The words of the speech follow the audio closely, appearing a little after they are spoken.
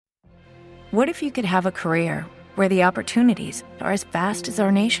What if you could have a career where the opportunities are as vast as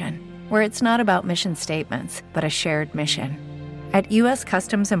our nation, where it's not about mission statements, but a shared mission? At U.S.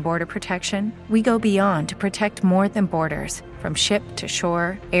 Customs and Border Protection, we go beyond to protect more than borders. From ship to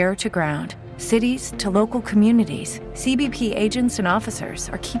shore, air to ground, cities to local communities, CBP agents and officers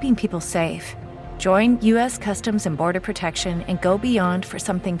are keeping people safe. Join U.S. Customs and Border Protection and go beyond for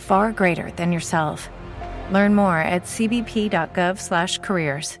something far greater than yourself. Learn more at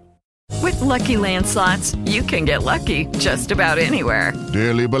cbp.gov/careers. With Lucky Land Slots, you can get lucky just about anywhere.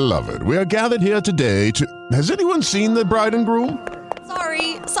 Dearly beloved, we are gathered here today to... Has anyone seen the bride and groom?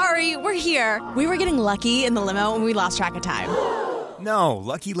 Sorry, we're here. We were getting lucky in the limo and we lost track of time. No,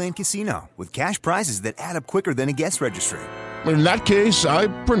 Lucky Land Casino, with cash prizes that add up quicker than a guest registry. In that case, I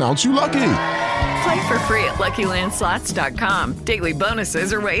pronounce you lucky. Play for free at LuckyLandSlots.com. Daily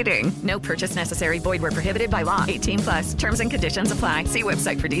bonuses are waiting. No purchase necessary. Void where prohibited by law. 18+. Terms and conditions apply. See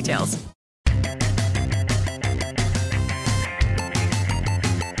website for details.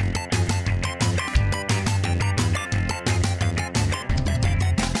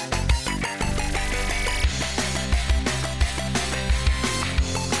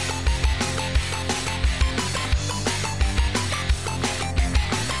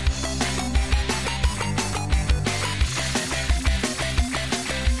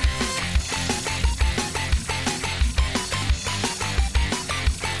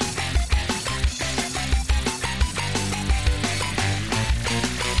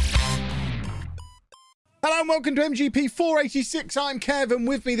 Welcome to MGP 486. I'm Kev, and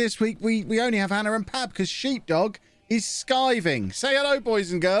with me this week we only have Hannah and Pab because Sheepdog is skiving. Say hello,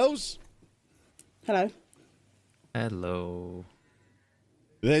 boys and girls. Hello. Hello.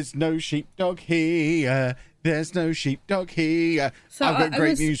 There's no sheepdog here. There's no sheepdog here. So I've got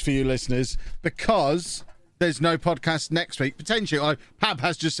great news for you, listeners, because there's no podcast next week. Potentially, Pab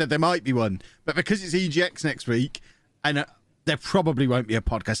has just said there might be one, but because it's EGX next week, and there probably won't be a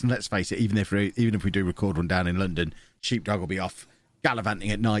podcast, and let's face it, even if we do record one down in London, Sheepdog will be off gallivanting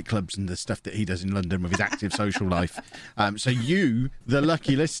at nightclubs and the stuff that he does in London with his active social life. So you, the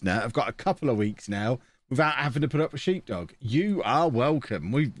lucky listener, have got a couple of weeks now without having to put up with Sheepdog. You are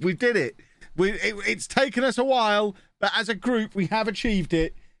welcome. We did it. It's taken us a while, but as a group, we have achieved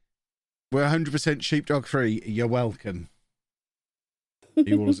it. We're 100% Sheepdog free. You're welcome. Are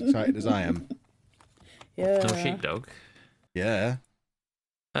you all as excited as I am? Yeah. No Sheepdog. Yeah.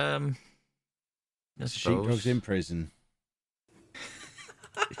 I suppose. Sheepdog's in prison.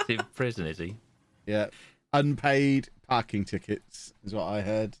 He's in prison, is he? Yeah. Unpaid parking tickets is what I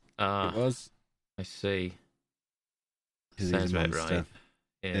heard it was. I see. Sounds about right.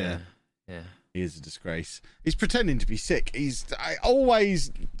 Yeah. He is a disgrace. He's pretending to be sick. He's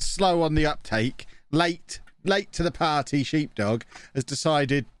always slow on the uptake, late to the party. Sheepdog has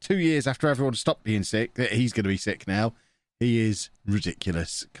decided 2 years after everyone stopped being sick that he's going to be sick now. He is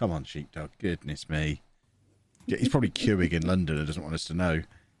ridiculous. Come on, Sheepdog. Goodness me. He's probably queuing in London and doesn't want us to know.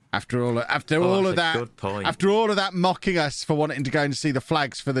 After all of that mocking us for wanting to go and see the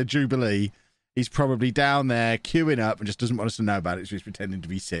flags for the Jubilee, he's probably down there queuing up and just doesn't want us to know about it, so he's pretending to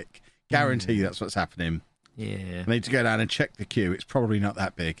be sick. Guarantee that's what's happening. Yeah. I need to go down and check the queue. It's probably not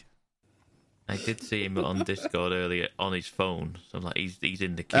that big. I did see him on Discord earlier on his phone. So I'm like, he's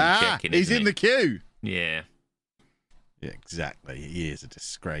in the queue checking. He's in the queue. Yeah. Yeah, exactly. He is a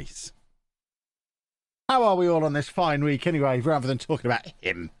disgrace. How are we all on this fine week anyway, rather than talking about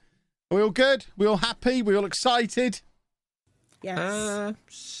him? Are we all good? We all happy? We all excited?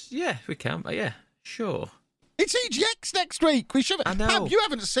 Yes. Yeah, we can. Yeah, sure. It's EGX next week. We should. I know. Pab, you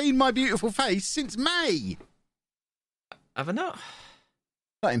haven't seen my beautiful face since May. Have I not?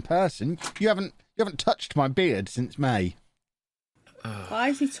 Not in person. You haven't touched my beard since May. Why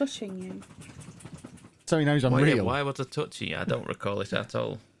is he touching you? So he knows I'm real. Why was I touching you? I don't recall it at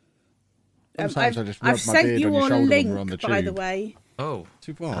all. Sometimes I just rub I've my sent beard you on your a shoulder link, when we're on the tube. by the way. Oh.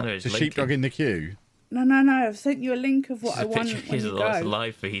 To what? I know it's to linking. Sheepdog in the queue? No. I've sent you a link of what I want when you go. It's a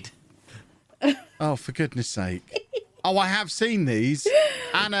live feed. Oh, for goodness sake. Oh, I have seen these.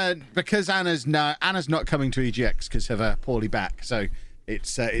 Because Anna's not coming to EGX because of her poorly back. So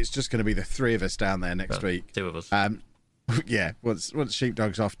it's just going to be the three of us down there next week. Two of us. Yeah, once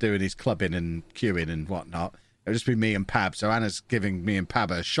Sheepdog's off doing his clubbing and queuing and whatnot, it'll just be me and Pab. So Anna's giving me and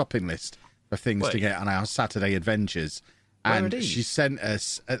Pab a shopping list of things to get on our Saturday adventures. And she sent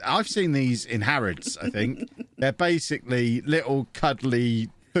us... I've seen these in Harrods, I think. They're basically little cuddly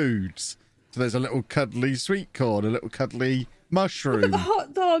foods. So there's a little cuddly sweet corn, a little cuddly mushroom. The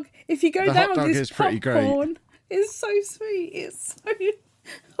hot dog. If you go the down hot dog this is pretty popcorn, great. it's so sweet. It's so...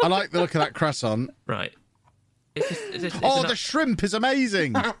 I like the look of that croissant. Right. The shrimp is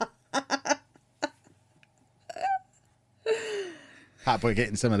amazing. Pab, we're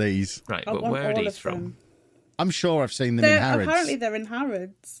getting some of these. Right, but where are these from? I'm sure I've seen them in Harrods. Apparently they're in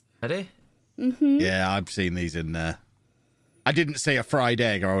Harrods. Are they? Mm-hmm. Yeah, I've seen these in there. I didn't see a fried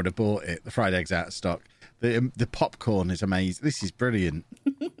egg or I would have bought it. The fried egg's out of stock. The popcorn is amazing. This is brilliant.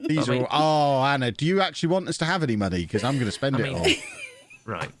 These are all... Oh, Anna, do you actually want us to have any money? Because I'm going to spend it all.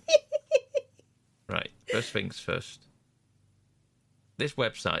 Right. Right. First things first. This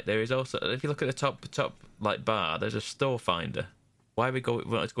website, there is also... If you look at the top like bar, there's a store finder. Why are we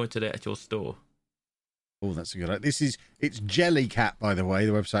going to the actual store? Oh, that's a good idea. It's Jellycat, by the way,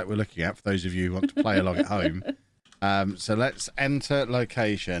 the website we're looking at, for those of you who want to play along at home. So let's enter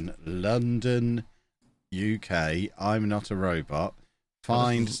location. London, UK. I'm not a robot.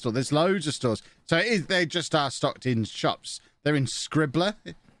 Find store. There's loads of stores. So they just are stocked in shops. They're in Scribbler.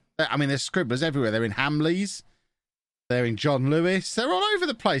 I mean, there's Scribblers everywhere. They're in Hamleys. They're in John Lewis. They're all over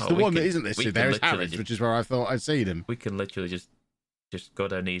the place. The one that isn't listed there is Harrods, which is where I thought I'd seen them. We can literally just go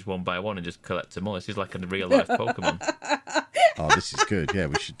down these one by one and just collect them all. This is like a real life Pokemon. Oh, this is good. Yeah,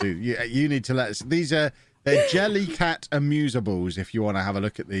 we should do. You need to let us. They're Jellycat Amusables. If you want to have a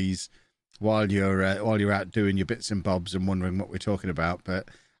look at these while you're out doing your bits and bobs and wondering what we're talking about. But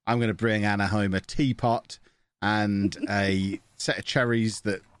I'm going to bring Anna home a teapot and a set of cherries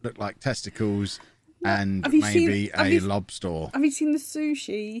that look like testicles and maybe a lobster. Have you seen the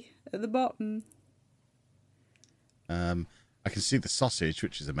sushi at the bottom? I can see the sausage,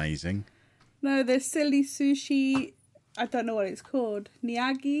 which is amazing. No, there's silly sushi. I don't know what it's called.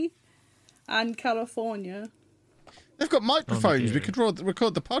 Miyagi and California. They've got microphones. We could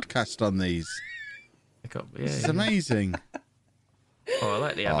record the podcast on these. This is amazing. Oh, I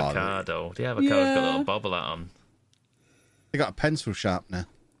like the avocado. The avocado's got a little bobble hat on. They got a pencil sharpener.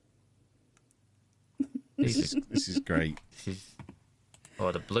 This is great.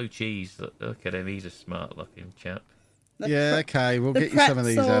 The blue cheese. Look at him. He's a smart looking chap. Yeah, okay. We'll get you some of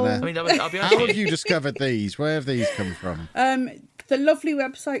these, Anna. I mean, I'll be honest. How have you discovered these? Where have these come from? The lovely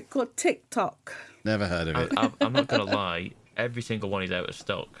website called TikTok. Never heard of it. I'm not going to lie. Every single one is out of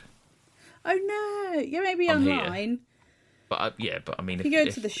stock. Oh, no. Yeah, maybe online. Here. But I mean... If you go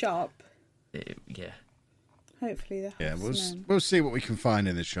to the shop. Yeah. Hopefully they'll have we'll see what we can find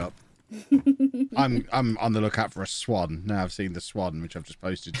in the shop. I'm on the lookout for a swan. Now I've seen the swan, which I've just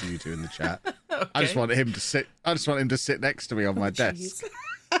posted to you two in the chat. Okay. I just want him to sit next to me on my desk.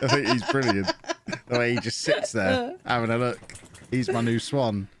 I think he's brilliant. The way he just sits there having a look. He's my new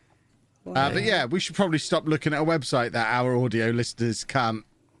swan. Wow. But yeah, we should probably stop looking at a website that our audio listeners can't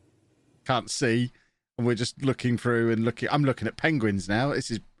see, and we're just looking through and looking. I'm looking at penguins now. This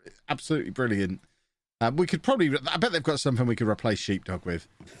is absolutely brilliant. We could probably. I bet they've got something we could replace sheepdog with.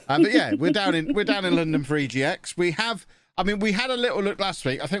 But yeah, we're down in London for EGX. We had a little look last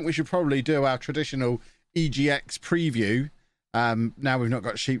week. I think we should probably do our traditional EGX preview. Now we've not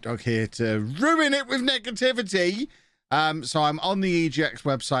got sheepdog here to ruin it with negativity. So I'm on the EGX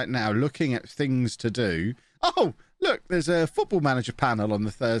website now, looking at things to do. Oh, look, there's a Football Manager panel on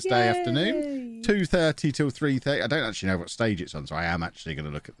the Thursday afternoon, 2:30 till 3:30. I don't actually know what stage it's on, so I am actually going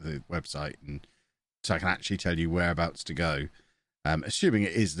to look at the website and so I can actually tell you whereabouts to go. Assuming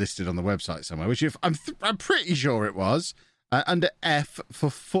it is listed on the website somewhere, which I'm pretty sure it was. Under F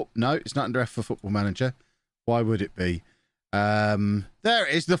for no, it's not under F for Football Manager. Why would it be? There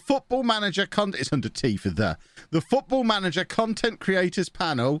it is. The Football Manager it's under T for the Football Manager Content Creators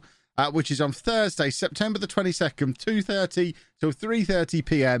Panel, which is on Thursday, September the 22nd, 2:30 till 3:30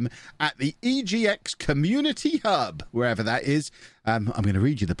 p.m. at the EGX Community Hub, wherever that is. I'm going to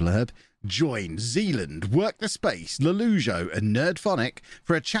read you the blurb. Join Zealand, Work the Space, Lelujo and Nerdphonic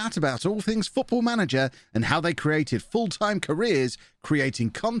for a chat about all things Football Manager and how they created full-time careers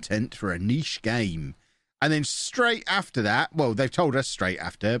creating content for a niche game. And then straight after that, well, they've told us straight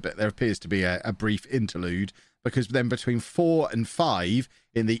after, but there appears to be a brief interlude, because then between 4 and 5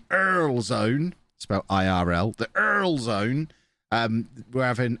 in the Earl Zone, spelled IRL, the Earl Zone, we're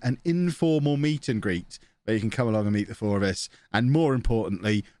having an informal meet and greet where you can come along and meet the four of us, and more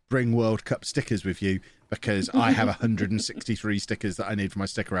importantly, bring World Cup stickers with you, because I have 163 stickers that I need for my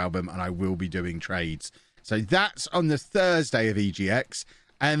sticker album, and I will be doing trades. So that's on the Thursday of EGX.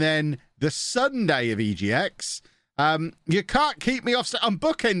 And then the Sunday of EGX, you can't keep me off. I'm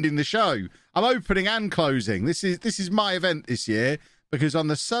bookending the show. I'm opening and closing. This is my event this year, because on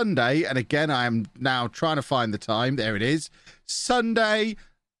the Sunday, and again, I am now trying to find the time. There it is. Sunday,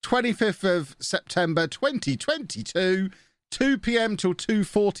 25th of September, 2022, 2 p.m. till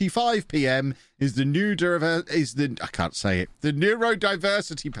 2:45 p.m. is the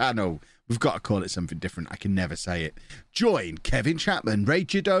neurodiversity panel. We've got to call it something different. I can never say it. Join Kevin Chapman, Ray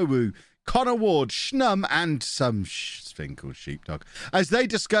Chidowu, Connor Ward, Schnum, and some thing called Sheepdog, as they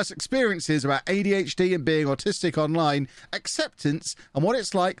discuss experiences about ADHD and being autistic online, acceptance, and what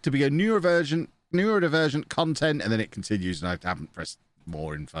it's like to be a neurodivergent content. And then it continues, and I haven't pressed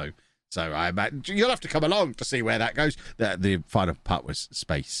more info. So you'll have to come along to see where that goes. The final part was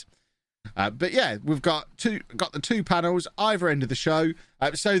space. But yeah, we've got the two panels either end of the show.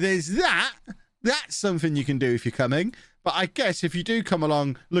 So there's that. That's something you can do if you're coming. But I guess if you do come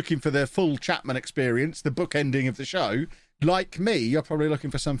along looking for the full Chapman experience, the book ending of the show, like me, you're probably looking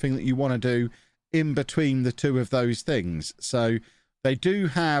for something that you want to do in between the two of those things. So they've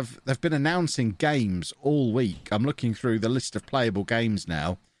been announcing games all week. I'm looking through the list of playable games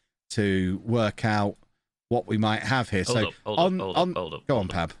now to work out what we might have here. Hold up. Go on,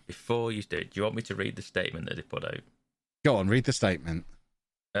 Pab. Before you do you want me to read the statement that they put out? Go on, read the statement.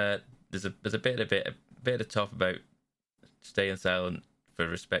 There's a bit of talk about staying silent for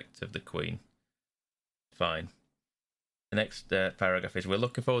respect of the Queen. Fine. The next paragraph is, we're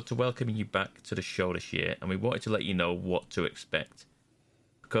looking forward to welcoming you back to the show this year, and we wanted to let you know what to expect.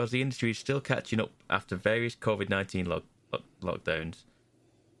 Because the industry is still catching up after various COVID-19 lockdowns,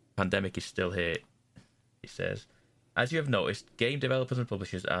 pandemic is still here, he says. As you have noticed, game developers and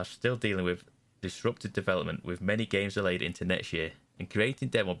publishers are still dealing with disrupted development, with many games delayed into next year, and creating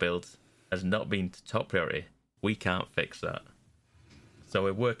demo builds has not been the top priority. We can't fix that. So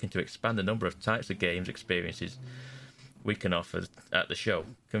we're working to expand the number of types of games experiences we can offer at the show.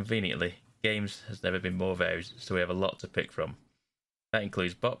 Conveniently, games has never been more varied, so we have a lot to pick from. That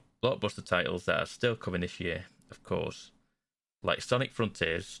includes blockbuster titles that are still coming this year, of course, like Sonic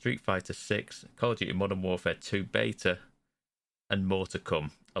Frontiers, Street Fighter 6, Call of Duty Modern Warfare 2 beta, and more to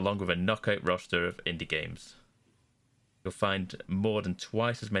come, along with a knockout roster of indie games. You'll find more than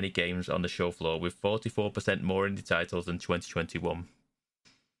twice as many games on the show floor, with 44% more indie titles than 2021.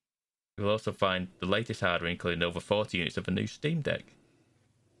 You'll also find the latest hardware, including over 40 units of a new Steam Deck.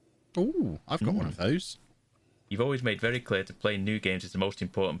 Ooh, I've got one of those. You've always made very clear to playing new games is the most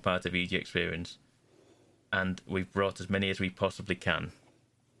important part of EG experience, and we've brought as many as we possibly can.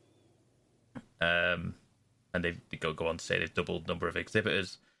 And they go on to say they've doubled the number of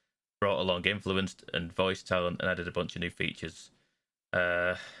exhibitors, brought along influenced and voice talent, and added a bunch of new features.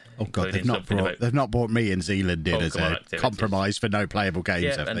 Oh god, they've not brought me and Zealand in as a compromise for no playable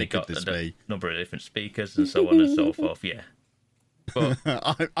games, have and they? Got Goodness a me. number of different speakers and so on and so forth. Yeah, but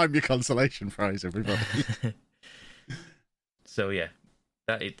I'm your consolation prize, everybody. So yeah,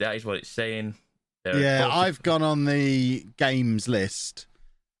 that is what it's saying. I've gone on the games list,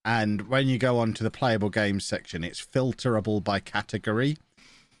 and when you go on to the playable games section, it's filterable by category.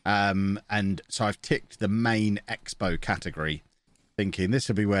 And so I've ticked the main expo category, thinking this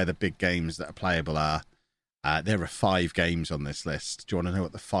will be where the big games that are playable are. There are 5 games on this list. Do you want to know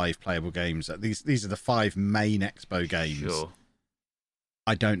what the 5 playable games are? These are the 5 main expo games. Sure.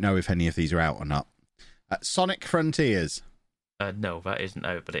 I don't know if any of these are out or not. Sonic Frontiers. No, that isn't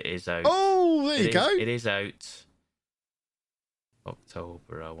out, but it is out. Oh, there you go. It is out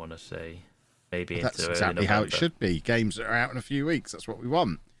October, I want to say. Maybe into that's exactly how it should be. Games that are out in a few weeks. That's what we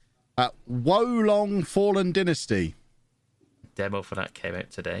want. Wolong Fallen Dynasty. Demo for that came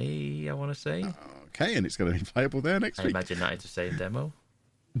out today, I want to say. Okay, and it's going to be playable there next week. I imagine that is the same demo.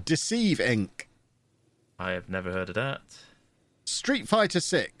 Deceive Inc. I have never heard of that. Street Fighter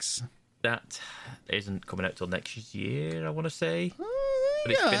 6. That isn't coming out till next year, I want to say.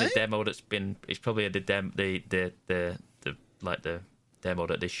 But it's been a demo that's been. It's probably the demo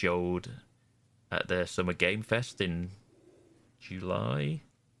that they showed at the Summer Game Fest in July.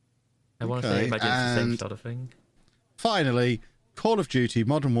 I want to say, imagine it's the same sort of thing. Finally, Call of Duty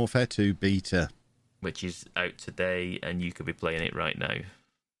Modern Warfare 2 beta, which is out today, and you could be playing it right now.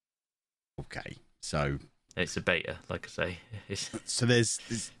 Okay, so it's a beta, like I say. So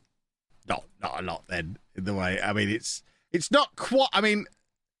there's not a lot then in the way. I mean, it's not quite. I mean,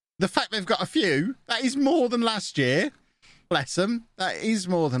 the fact they've got a few, that is more than last year. Bless them, that is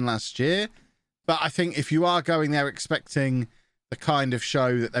more than last year. But I think if you are going there expecting the kind of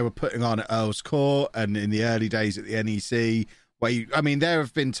show that they were putting on at Earl's Court and in the early days at the NEC, where there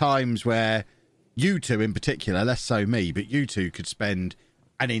have been times where you two in particular, less so me, but you two could spend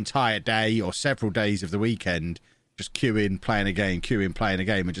an entire day or several days of the weekend just queuing, playing a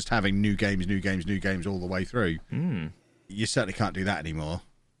game, and just having new games all the way through. You certainly can't do that anymore.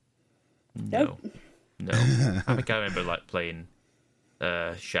 No. I think I remember playing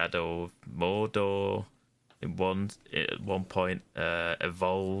Shadow of Mordor at one point,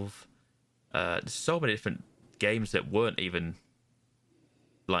 Evolve. There's so many different games that weren't even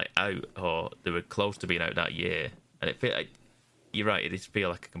out, or they were close to being out that year, and it felt like you're right. It does feel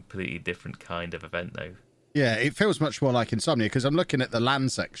like a completely different kind of event, though. Yeah, it feels much more like Insomnia because I'm looking at the LAN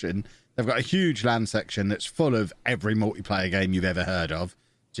section. They've got a huge LAN section that's full of every multiplayer game you've ever heard of.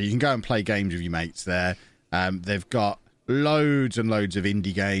 So you can go and play games with your mates there. They've got loads and loads of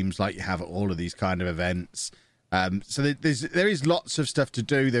indie games like you have at all of these kind of events. So there is lots of stuff to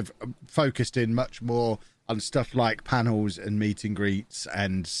do. They've focused in much more on stuff like panels and meet and greets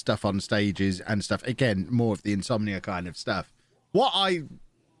and stuff on stages and stuff. Again, more of the Insomnia kind of stuff. What I'm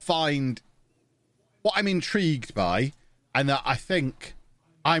intrigued by, and that I think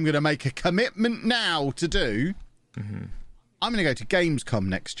I'm going to make a commitment now to do, I'm going to go to Gamescom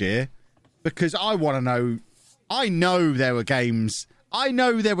next year because I want to know. I know there were games. I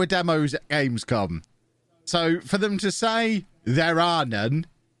know there were demos at Gamescom. So for them to say there are none,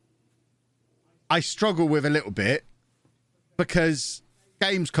 I struggle with a little bit because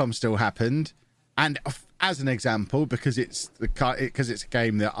Gamescom still happened. And as an example, because it's a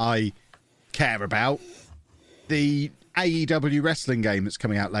game that I care about, the AEW wrestling game that's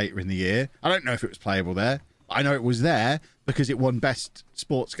coming out later in the year. I don't know if it was playable there. I know it was there because it won best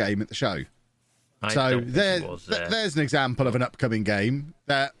sports game at the show. There's an example of an upcoming game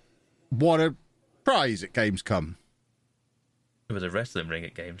that won a prize at Gamescom. There was a wrestling ring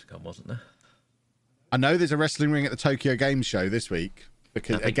at Gamescom, wasn't there? I know there's a wrestling ring at the Tokyo Game Show this week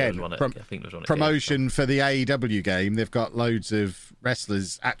because, again, promotion for the AEW game. They've got loads of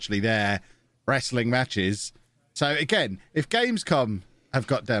wrestlers actually there, wrestling matches. So, again, if Gamescom have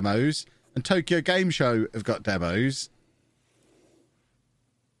got demos and Tokyo Game Show have got demos,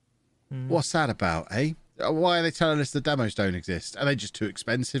 what's that about, eh? Why are they telling us the demos don't exist? Are they just too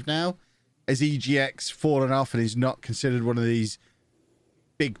expensive now? Has EGX fallen off and is not considered one of these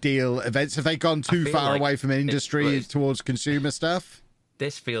big deal events? Have they gone too far away from industry towards consumer stuff?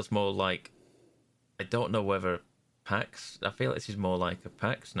 This feels more like, I don't know whether PAX, I feel this is more like a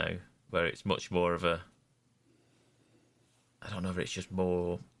PAX now, where it's much more of a, I don't know if it's just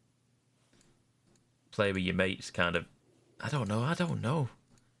more play with your mates kind of, I don't know.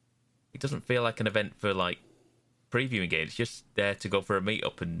 It doesn't feel like an event for like previewing games. It's just there to go for a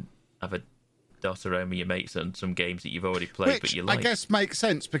meet-up and have a dot around with your mates on some games that you've already played. Which but you like. I guess makes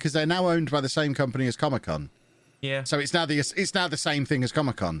sense because they're now owned by the same company as Comic-Con. Yeah. So it's now the same thing as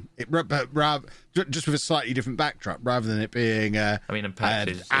Comic-Con, but just with a slightly different backdrop, rather than it being an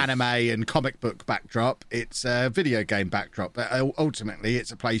anime and comic book backdrop. It's a video game backdrop. But ultimately,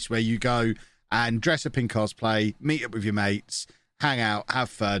 it's a place where you go and dress up in cosplay, meet up with your mates, hang out, have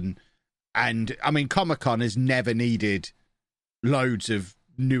fun. And I mean, Comic-Con has never needed loads of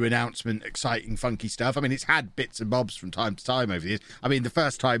new announcement, exciting, funky stuff. I mean, it's had bits and bobs from time to time over the years. I mean, the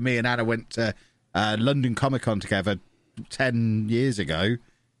first time me and Anna went to London Comic-Con together 10 years ago,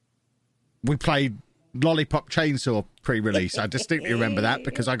 we played Lollipop Chainsaw pre-release. I distinctly remember that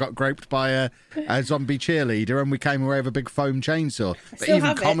because I got groped by a zombie cheerleader and we came away with a big foam chainsaw. But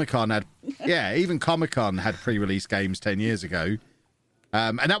even Comic-Con had pre-release games 10 years ago.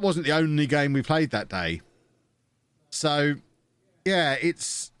 And that wasn't the only game we played that day. So, yeah,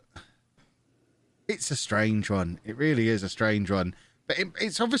 it's a strange one. It really is a strange one. But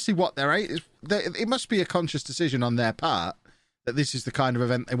it's obviously what it must be a conscious decision on their part that this is the kind of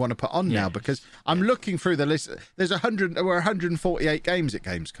event they want to put on now. Because I'm looking through the list. There were 148 games at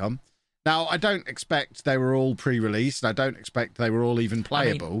Gamescom. Now, I don't expect they were all pre-released. I don't expect they were all even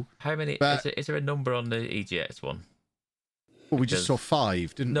playable. I mean, how many? Is there a number on the EGX one? Well, we just saw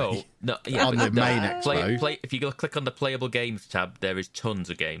 5, didn't we? No, yeah, on the main expo. If you go click on the playable games tab, there is tons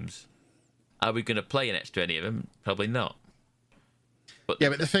of games. Are we going to play next to any of them? Probably not. But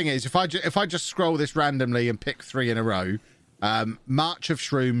the thing is, if I just scroll this randomly and pick 3 in a row, March of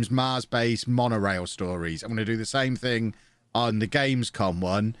Shrooms, Mars Base, Monorail Stories. I'm going to do the same thing on the Gamescom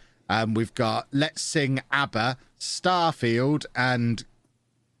one. We've got Let's Sing ABBA, Starfield, and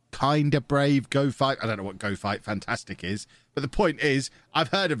Kinda Brave Go Fight. I don't know what Go Fight Fantastic is, but the point is, I've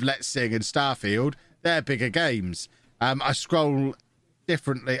heard of Let's Sing and Starfield. They're bigger games. I scroll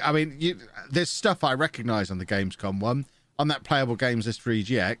differently. I mean, there's stuff I recognise on the Gamescom one. On that playable games list for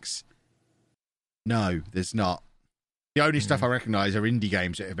EGX, no, there's not. The only stuff I recognise are indie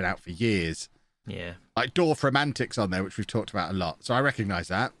games that have been out for years. Yeah. Like Dwarf Romantics on there, which we've talked about a lot. So I recognise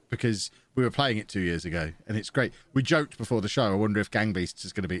that because we were playing it 2 years ago, and it's great. We joked before the show, I wonder if Gang Beasts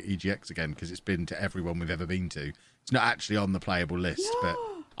is going to be at EGX again because it's been to everyone we've ever been to. It's not actually on the playable list, but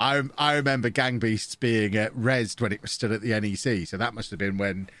I remember Gang Beasts being rezzed when it was still at the NEC, so that must have been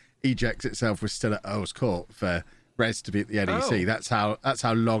when EGX itself was still at Earl's Court for Rez to be at the NEC. Oh. That's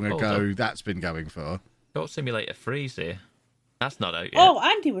how long ago that's been going for. Goat Simulator 3's here. That's not out yet. Oh,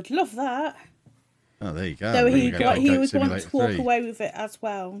 Andy would love that. Oh, there you go. So he Goat would want Simulator to walk 3. away with it as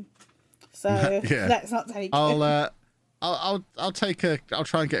well. So Yeah. let's not take it. I'll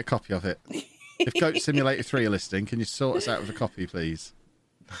try and get a copy of it. If Goat Simulator 3 are listening, can you sort us out with a copy, please?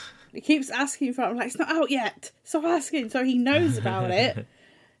 He keeps asking for it. I'm like, it's not out yet. Stop asking. So he knows about it.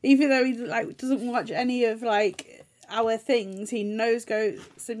 Even though he doesn't watch any of our things, he knows Goat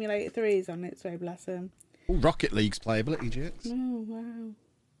Simulator 3 is on it, so bless him. Ooh, Rocket League's playable at EGX. Oh, wow.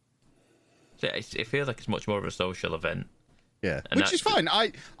 It feels like it's much more of a social event. Yeah, which is fine.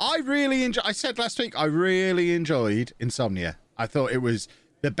 I really enjoy. I said last week I really enjoyed Insomnia. I thought it was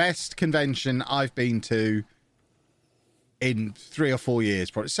the best convention I've been to in 3 or 4 years.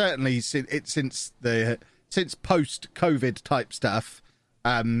 Probably certainly since post-COVID type stuff.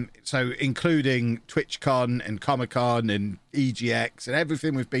 So including TwitchCon and Comic-Con and EGX and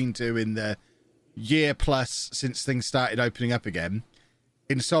everything we've been to in the year plus since things started opening up again.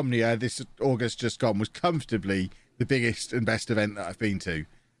 Insomnia this August just gone was comfortably the biggest and best event that I've been to,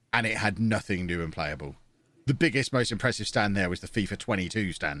 and it had nothing new and playable. The biggest, most impressive stand there was the FIFA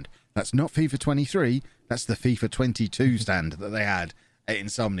 22 stand. That's not FIFA 23, that's the FIFA 22 stand that they had at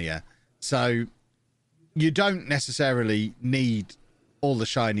Insomnia. So you don't necessarily need all the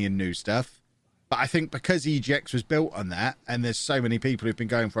shiny and new stuff, but I think because EGX was built on that, and there's so many people who've been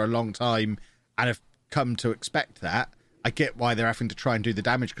going for a long time and have come to expect that, I get why they're having to try and do the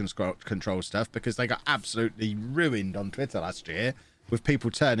damage control stuff, because they got absolutely ruined on Twitter last year with people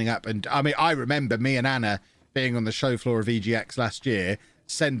turning up. And I mean, I remember me and Anna being on the show floor of EGX last year,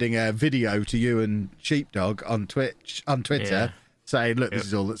 sending a video to you and Sheepdog on Twitter, saying, look, this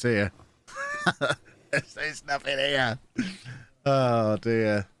is all that's here. There's nothing here. Oh,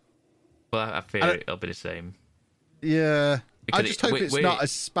 dear. Well, I fear it'll be the same. Yeah. Because I just hope it's not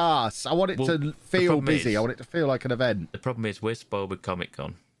as sparse. I want it to feel busy. I want it to feel like an event. The problem is we're spoiled with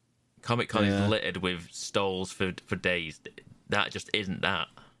Comic-Con. Comic-Con is littered with stalls for days. That just isn't that.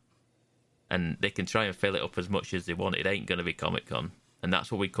 And they can try and fill it up as much as they want. It ain't going to be Comic-Con. And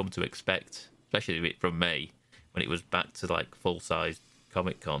that's what we come to expect, especially from May, when it was back to full-size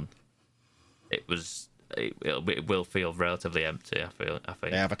Comic-Con. It will feel relatively empty, I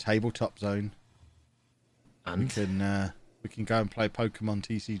think. They have a tabletop zone. And we can go and play Pokemon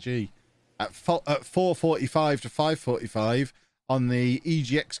TCG at 4:45 to 5:45 on the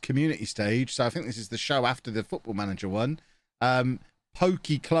EGX community stage. So I think this is the show after the Football Manager one.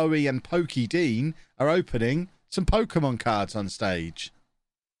 Pokey Chloe and Pokey Dean are opening some Pokemon cards on stage.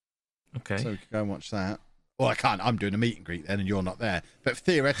 Okay. So we can go and watch that. Well, I can't. I'm doing a meet and greet then, and you're not there. But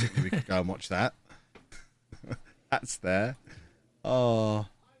theoretically, we could go and watch that. That's there. Oh,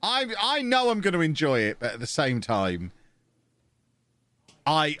 I know I'm going to enjoy it, but at the same time,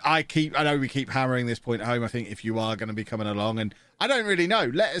 I know we keep hammering this point home. I think if you are going to be coming along, and I don't really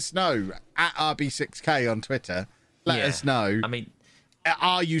know, let us know at RB6K on Twitter. Let us know. I mean,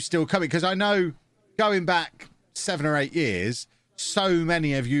 are you still coming? Because I know going back 7 or 8 years, so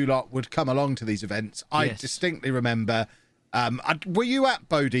many of you lot would come along to these events. I distinctly remember. Were you at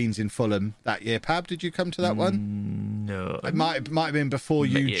Bodine's in Fulham that year, Pab? Did you come to that one? No. It might have been before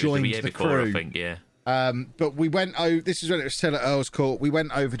you joined the crew. I think, yeah. But we went over. This is when it was still at Earl's Court. We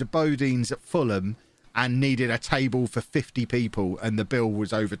went over to Bodine's at Fulham and needed a table for 50 people, and the bill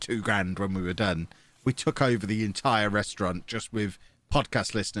was over $2,000 when we were done. We took over the entire restaurant just with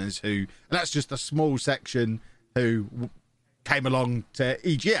podcast listeners and that's just a small section who came along to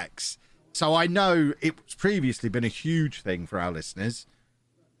EGX. So I know it's previously been a huge thing for our listeners,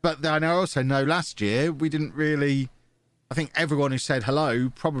 but then I also know last year we didn't really. I think everyone who said hello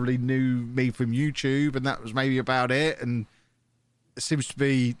probably knew me from YouTube, and that was maybe about it. And it seems to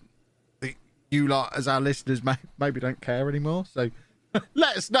be that you lot, as our listeners, maybe don't care anymore. So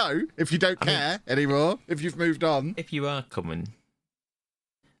let us know if you don't care anymore, if you've moved on. If you are coming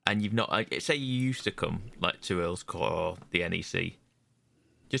and you've not, say you used to come to Earl's Court or the NEC,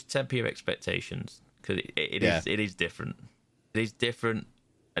 just temper your expectations, because it is different. It is different,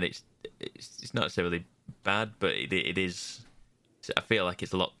 and it's not necessarily bad, but it is. I feel like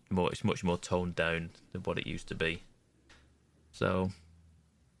it's a lot more. It's much more toned down than what it used to be. So,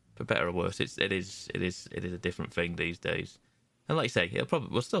 for better or worse, it is a different thing these days. And like you say,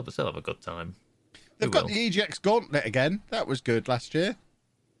 we'll still have a good time. They've got the EGX Gauntlet again. That was good last year.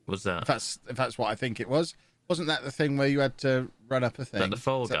 Was that? If that's what I think it was. Wasn't that the thing where you had to run up a thing? Is that the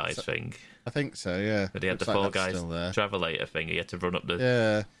Fall Guys thing? I think so, yeah. But he had the Fall Guys Travelator thing. He had to run up the...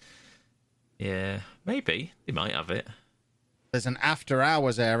 Yeah. Yeah, maybe. They might have it. There's an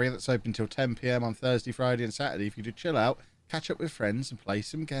after-hours area that's open till 10 p.m. on Thursday, Friday and Saturday. If you do chill out, catch up with friends and play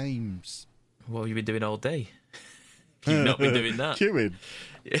some games. What have you been doing all day? You've not been doing that. Queuing.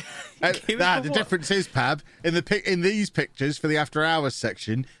 Queuing The for what? difference is, Pab, in these pictures for the after hours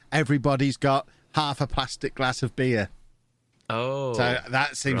section, everybody's got half a plastic glass of beer. Oh, So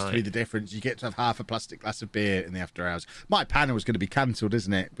that seems to be right. the difference. You get to have half a plastic glass of beer in the after hours. My panel was going to be cancelled,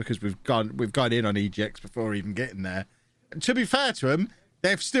 isn't it? Because we've gone in on EGX before even getting there. And to be fair to them,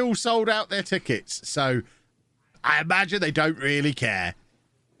 they've still sold out their tickets. So I imagine they don't really care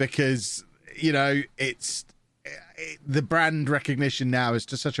because, you know, the brand recognition now is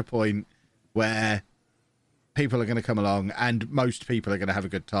to such a point where people are going to come along and most people are going to have a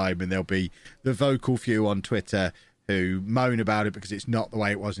good time, and there'll be the vocal few on Twitter who moan about it because it's not the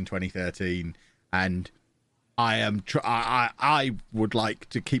way it was in 2013. And I would like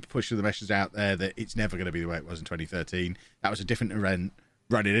to keep pushing the message out there that it's never going to be the way it was in 2013. That was a different event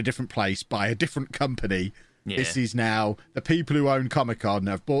run in a different place by a different company. Yeah. This is now the people who own Comic-Con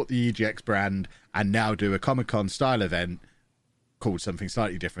have bought the EGX brand and now do a Comic-Con style event called something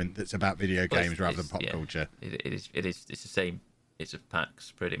slightly different that's about video games rather than pop culture. It's the same. It's a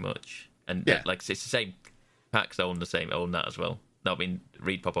PAX pretty much, and Yeah. like it's the same. PAX own that as well. No, I mean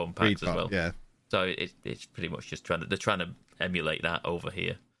ReedPop own PAX as well. Yeah. So it's pretty much just they're trying to emulate that over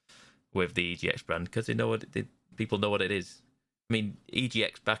here with the EGX brand because they know what people know what it is. I mean,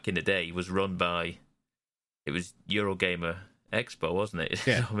 EGX back in the day was run by, it was Eurogamer Expo, wasn't it?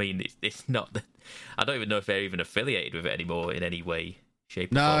 Yeah. I mean, it's not. I don't even know if they're even affiliated with it anymore in any way,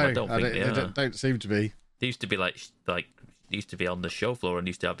 shape, or No, form. I don't think they are. don't seem to be. They used to be like used to be on the show floor and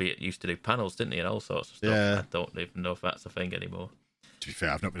used to do panels, didn't they, and all sorts of stuff. Yeah. I don't even know if that's a thing anymore. To be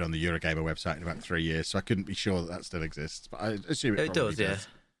fair, I've not been on the Eurogamer website in about 3 years, so I couldn't be sure that still exists. But I assume it probably does,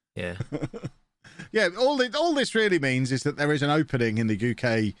 yeah. Yeah, all this really means is that there is an opening in the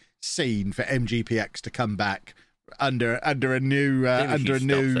UK scene for MGPX to come back under new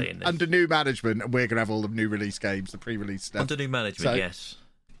new management, and we're gonna have all the new release games, the pre-release stuff. Under new management, So- yes.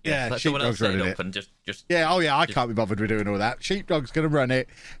 Yeah, Let someone else Sheepdog's set it running up it. and just Yeah, I can't be bothered with doing all that. Sheepdog's going to run it.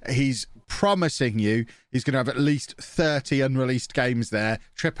 He's promising you he's going to have at least 30 unreleased games there,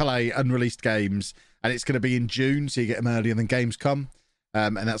 AAA unreleased games, and it's going to be in June, so you get them earlier than Gamescom,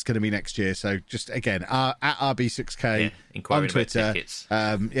 and that's going to be next year. So just, again, at RB6K inquiring on Twitter. about tickets.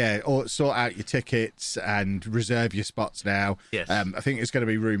 Or sort out your tickets and reserve your spots now. Yes. I think there's going to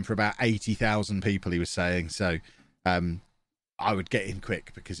be room for about 80,000 people, he was saying, so... I would get in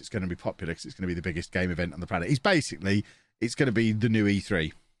quick because it's going to be popular because it's going to be the biggest game event on the planet. It's going to be the new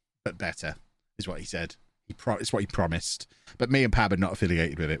E3, but better, is what he said. It's what he promised. But me and Pab are not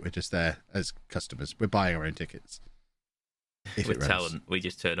affiliated with it. We're just there as customers. We're buying our own tickets. With talent, we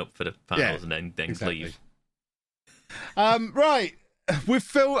just turn up for the panels and then exactly. leave. Right, I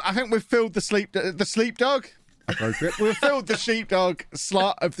think we've filled the sleep dog. Appropriate. We've filled the sheepdog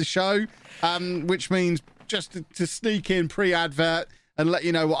slot of the show, which means just to sneak in pre-advert and let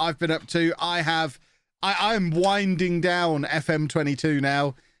you know what I've been up to. I'm winding down FM22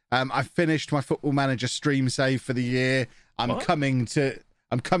 now. I've finished my Football Manager stream save for the year. I'm coming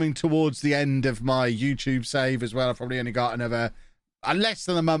towards the end of my YouTube save as well. I've probably only got another less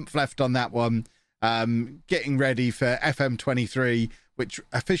than a month left on that one. Getting ready for FM23, which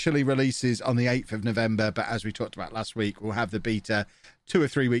officially releases on the 8th of November. But as we talked about last week, we'll have the beta 2 or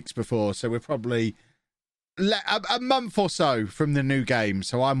 3 weeks before. So we're probably a month or so from the new game.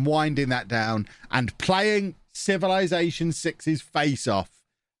 So I'm winding that down and playing Civilization 6's Face Off.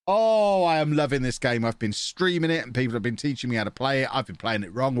 Oh, I am loving this game. I've been streaming it and people have been teaching me how to play it. I've been playing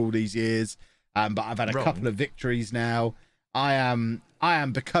it wrong all these years, but I've had a couple of victories now. I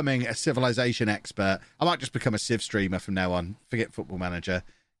am becoming a Civilization expert. I might just become a Civ streamer from now on. Forget Football Manager.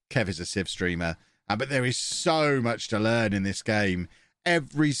 Kev is a Civ streamer. But there is so much to learn in this game.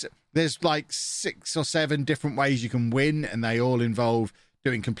 There's like 6 or 7 different ways you can win, and they all involve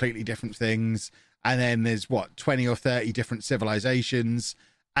doing completely different things. And then there's 20 or 30 different civilizations,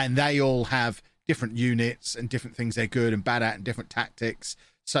 and they all have different units and different things they're good and bad at and different tactics.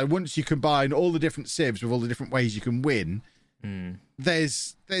 So once you combine all the different civs with all the different ways you can win,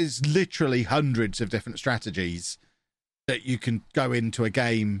 there's literally hundreds of different strategies that you can go into a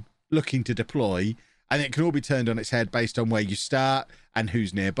game looking to deploy, and it can all be turned on its head based on where you start and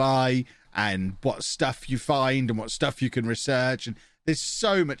who's nearby and what stuff you find and what stuff you can research. And there's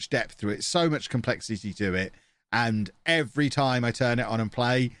so much depth to it, so much complexity to it. And every time I turn it on and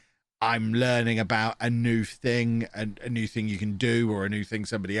play, I'm learning about a new thing, and a new thing you can do, or a new thing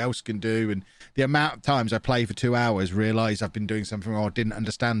somebody else can do. And the amount of times I play for 2 hours, realise I've been doing something or didn't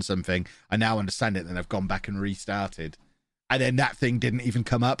understand something, I now understand it, then I've gone back and restarted. And then that thing didn't even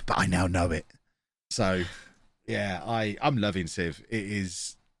come up, but I now know it. So, yeah, I'm loving Civ.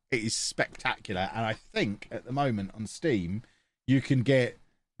 It is spectacular. And I think at the moment on Steam, you can get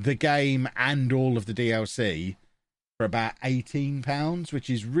the game and all of the DLC for about £18, which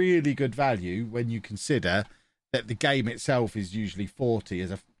is really good value when you consider that the game itself is usually 40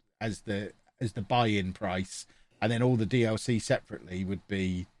 as the buy-in price, and then all the DLC separately would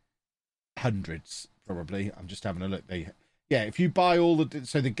be hundreds probably. I'm just having a look. If you buy all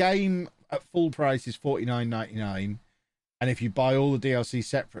the game at full price is $49.99, and if you buy all the DLC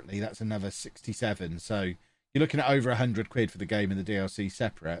separately, that's another 67. So you're looking at over £100 for the game and the DLC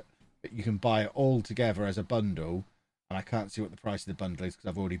separate, but you can buy it all together as a bundle. And I can't see what the price of the bundle is because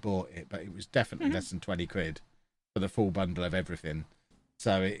I've already bought it, but it was definitely less than £20 for the full bundle of everything.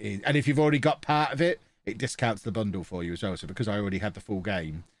 So it is, and if you've already got part of it, it discounts the bundle for you as well. So because I already had the full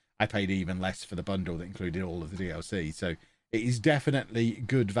game, I paid even less for the bundle that included all of the DLC. So it is definitely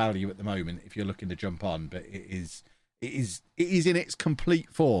good value at the moment if you're looking to jump on. But it is in its complete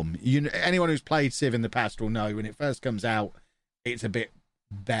form. Anyone who's played Civ in the past will know when it first comes out, it's a bit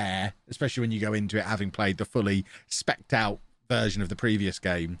bare, especially when you go into it having played the fully specced out version of the previous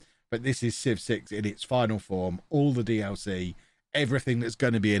game. But this is Civ 6 in its final form. All the DLC, everything that's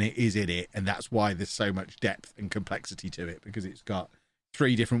going to be in it is in it, and that's why there's so much depth and complexity to it, because it's got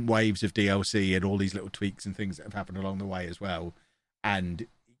 3 different waves of DLC and all these little tweaks and things that have happened along the way as well, and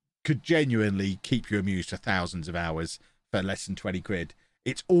could genuinely keep you amused for thousands of hours for less than £20.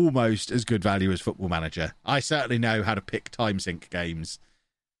 It's almost as good value as Football Manager. I certainly know how to pick time sink games.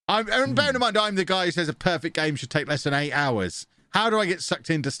 And bearing in mind, I'm the guy who says a perfect game should take less than 8 hours. How do I get sucked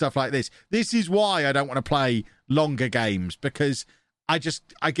into stuff like this? This is why I don't want to play longer games, because I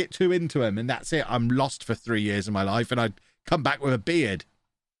get too into them and that's it. I'm lost for 3 years of my life and I come back with a beard.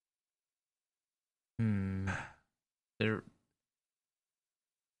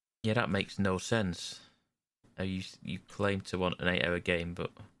 Yeah, that makes no sense. You claim to want an 8-hour game,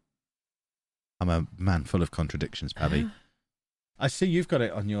 but I'm a man full of contradictions, Paddy. I see you've got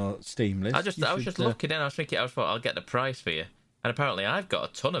it on your Steam list. I was just looking in. I thought I'll get the price for you, and apparently I've got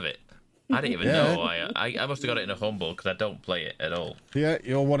a ton of it. I didn't even know. I must have got it in a humble because I don't play it at all. Yeah,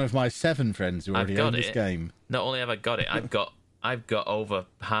 you're one of my 7 friends who already own this game. Not only have I got it, I've got over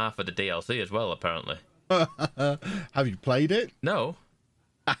half of the DLC as well. Apparently. Have you played it? No.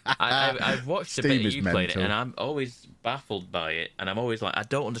 I've watched a bit. You played it, and I'm always baffled by it, and I'm always like, I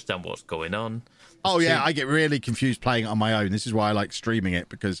don't understand what's going on. I get really confused playing it on my own. This is why I like streaming it,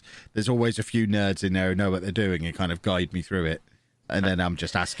 because there's always a few nerds in there who know what they're doing and kind of guide me through it. And then I'm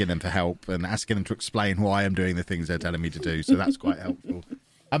just asking them for help and asking them to explain why I'm doing the things they're telling me to do. So that's quite helpful.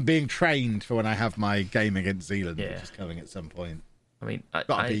 I'm being trained for when I have my game against Zealand, which is coming at some point. I mean,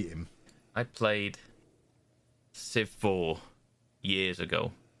 Gotta beat him. I played Civ 4 years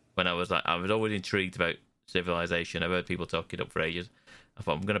ago when I was always intrigued about Civilization. I've heard people talk it up for ages. I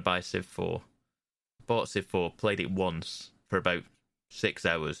thought, I'm going to buy Civ 4. Bought Civ 4, played it once for about 6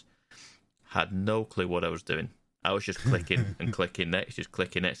 hours. Had no clue what I was doing. I was just clicking and clicking next,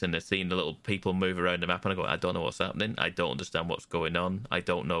 and then seeing the little people move around the map, and I go, I don't know what's happening. I don't understand what's going on. I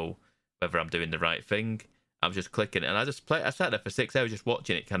don't know whether I'm doing the right thing. I'm just clicking, and I sat there for 6 hours just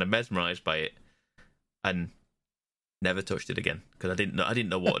watching it, kind of mesmerised by it, and never touched it again because I didn't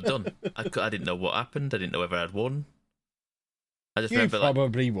know what I'd done. I didn't know what happened. I didn't know whether I'd won. I just remember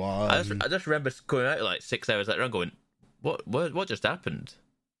probably won. I just remember coming out like 6 hours later and going, what just happened?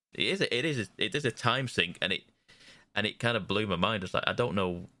 It is a time sink, and it kind of blew my mind. It's like, I don't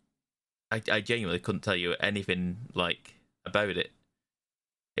know. I genuinely couldn't tell you anything like about it.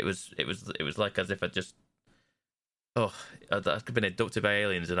 It was like as if I'd been abducted by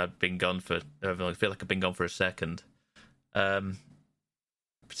aliens and I'd been gone for. I feel like I've been gone for a second.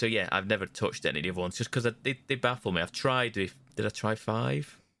 So yeah, I've never touched any of the other ones just because they baffle me. I've tried. Did I try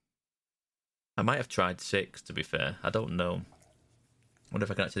 5? I might have tried 6. To be fair, I don't know. I wonder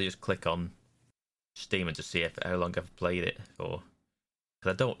if I can actually just click on Steam and just see how long I've played it for.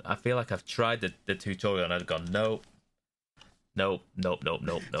 Because I feel like I've tried the tutorial and I've gone nope.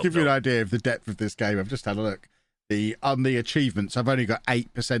 Give you an idea of the depth of this game. I've just had a look. On the achievements, I've only got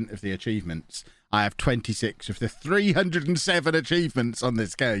 8% of the achievements. I have 26 of the 307 achievements on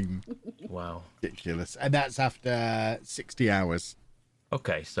this game. Wow. Ridiculous. And that's after 60 hours.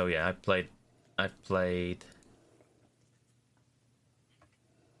 Okay, so yeah, I played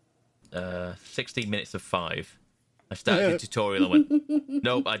 16 minutes of 5. I started the tutorial and went,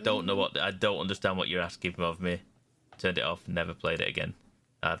 nope, I don't understand what you're asking of me. Turned it off, never played it again.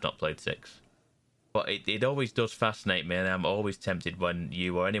 I've not played 6. But it always does fascinate me, and I'm always tempted when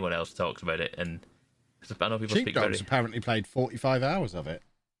you or anyone else talks about it. And cause I know people speak about it. Apparently played 45 hours of it,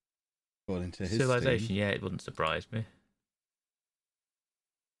 according to his Civilization. Steam. Yeah, it wouldn't surprise me.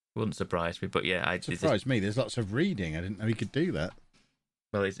 Wouldn't surprise me, but yeah, Surprised me. There's lots of reading. I didn't know he could do that.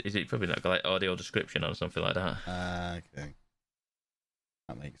 Well, is it probably not got like audio description or something like that? Okay.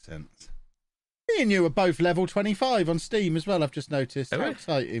 That makes sense. Me and you are both level 25 on Steam as well, I've just noticed. How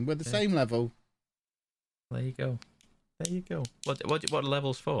exciting. We're the same level. There you go. What are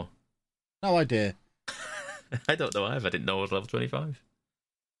levels for? No idea. I don't know either. I didn't know I was level 25.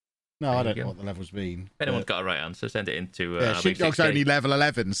 No, I don't know what the level's been. If anyone's got a right answer, send it into Sheepdog's only level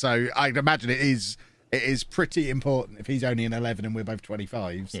 11, so I'd imagine it is pretty important. If he's only an 11 and we're both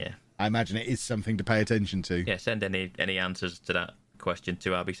 25s, yeah, I imagine it is something to pay attention to. Yeah, send any answers to that question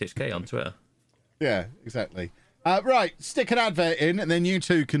to RB6K on Twitter. Yeah, exactly. Right, stick an advert in, and then you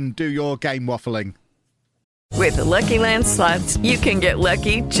two can do your game waffling. With the Lucky Land Slots, you can get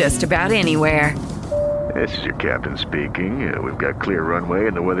lucky just about anywhere. This is your captain speaking. We've got clear runway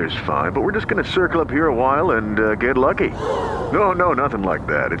and the weather's fine, but we're just going to circle up here a while and get lucky. No, nothing like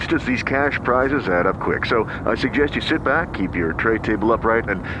that. It's just these cash prizes add up quick. So I suggest you sit back, keep your tray table upright,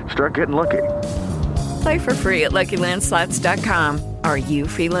 and start getting lucky. Play for free at LuckyLandSlots.com. Are you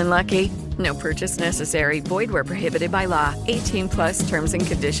feeling lucky? No purchase necessary. Void where prohibited by law. 18+ terms and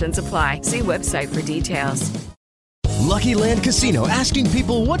conditions apply. See website for details. Lucky Land Casino, asking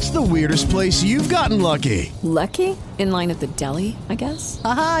people, what's the weirdest place you've gotten lucky? Lucky? In line at the deli, I guess?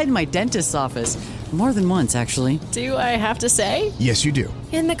 Aha, in my dentist's office. More than once, actually. Do I have to say? Yes, you do.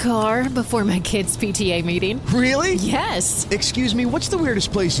 In the car before my kids' PTA meeting. Really? Yes. Excuse me, what's the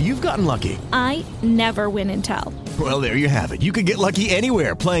weirdest place you've gotten lucky? I never win and tell. Well, there you have it. You can get lucky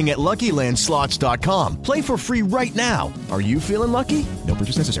anywhere, playing at LuckyLandSlots.com. Play for free right now. Are you feeling lucky? No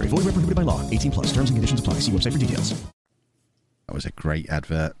purchase necessary. Void where prohibited by law. 18+. Terms and conditions apply. See website for details. That was a great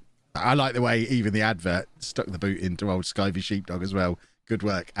advert. I like the way even the advert stuck the boot into old Skyvy Sheepdog as well. Good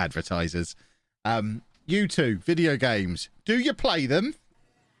work, advertisers. You two, video games. Do you play them?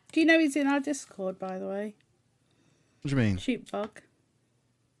 Do you know he's in our Discord, by the way? What do you mean? Sheepdog. What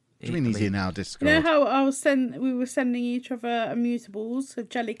do you mean he's in our Discord? You know how we were sending each other immutables of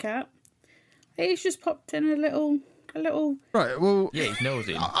Jellycat? He's just popped in a little. Right. Well. Yeah, he's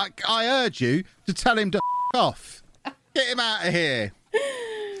nosy. I urge you to tell him to off. Get him out of here.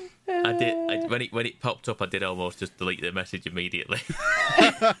 I did. When it popped up, I did almost just delete the message immediately.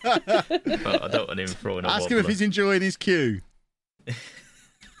 But I don't want him throwing a Ask wobbler. him if he's enjoying his queue.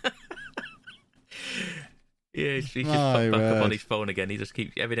 Yeah, he's just popped back up on his phone again. He just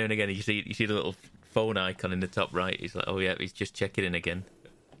keeps every now and again. You see the little phone icon in the top right. He's like, oh yeah, he's just checking in again.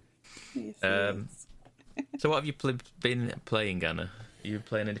 So what have you been playing, Anna? Are you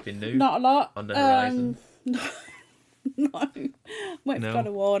playing anything new? Not a lot. On the horizon? No. Wait for God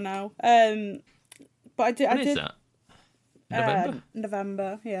of War now. But I did. When is that? November?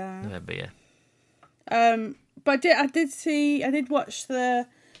 November, yeah. November, yeah. But I did watch the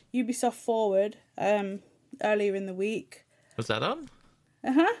Ubisoft Forward earlier in the week. Was that on?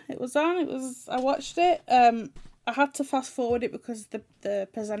 It was on. I watched it. I had to fast forward it because the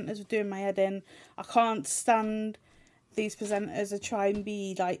presenters were doing my head in. I can't stand these presenters that try and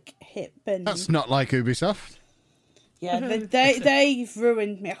be like hip and. That's not like Ubisoft. Yeah, they've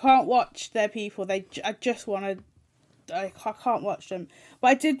ruined me. I can't watch their people. I can't watch them. But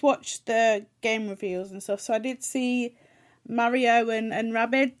I did watch the game reveals and stuff. So I did see Mario and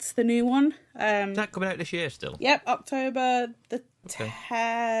Rabbids, the new one. Is that coming out this year still? Yep, October the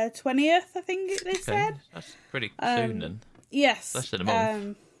 20th, I think they said. That's pretty soon then. Yes. Less than a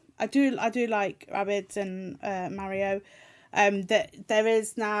month. I do like Rabbids and Mario. There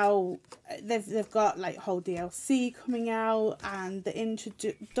is now they've got like whole DLC coming out, and the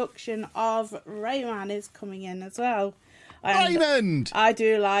introduction of Rayman is coming in as well. Raymond! I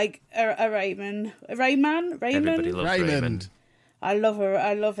do like a Rayman. Everybody loves Raymond. I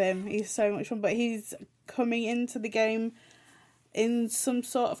love him. He's so much fun, but he's coming into the game in some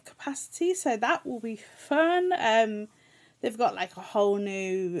sort of capacity, so that will be fun. They've got like a whole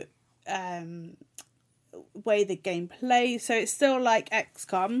new way the game plays, so it's still like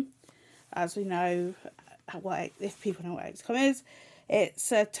XCOM, as we know. If people know what XCOM is,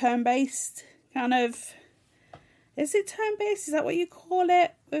 it's a turn-based kind of. Is it turn-based? Is that what you call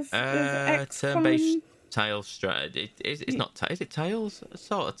it? With XCOM? Turn-based tile strategy. It's not. Is it tiles?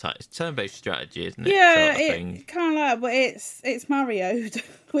 Sort of tile. It's turn-based strategy, isn't it? Yeah, sort of thing. Kind of like, but it's Mario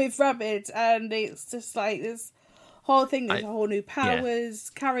with Rabbids, and it's just like this whole thing. There's a whole new powers,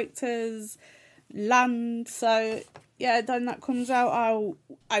 characters, land. So yeah, then that comes out,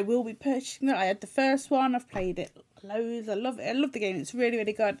 I will be purchasing it. I had the first one. I've played it loads. I love it. I love the game. It's really,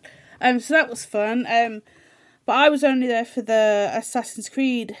 really good. So that was fun. But I was only there for the Assassin's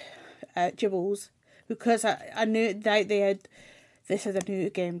Creed gibbles, because I knew they they said a new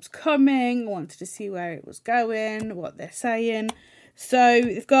game's coming. I wanted to see where it was going, what they're saying. So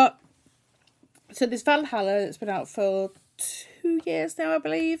they've got... So there's Valhalla that's been out for 2 years now, I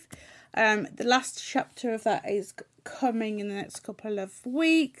believe. The last chapter of that is coming in the next couple of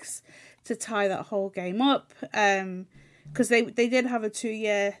weeks to tie that whole game up. Because they did have a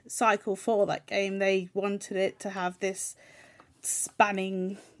 2-year cycle for that game. They wanted it to have this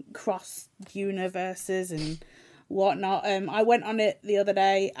spanning cross universes and whatnot. I went on it the other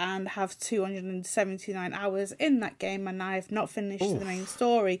day and have 279 hours in that game, and I've not finished the main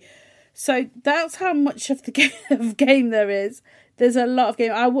story. So that's how much of the game there is. There's a lot of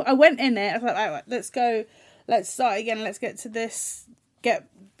game. I went in it. I was like, right, let's go. Let's start again. Let's get to this. Get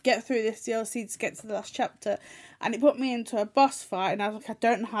through this DLC to get to the last chapter. And it put me into a boss fight, and I was like, I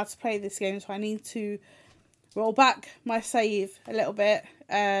don't know how to play this game, so I need to roll back my save a little bit,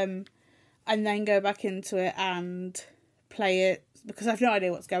 and then go back into it and play it, because I've no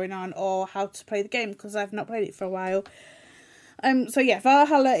idea what's going on or how to play the game, because I've not played it for a while. So yeah,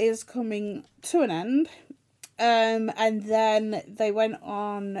 Valhalla is coming to an end. And then they went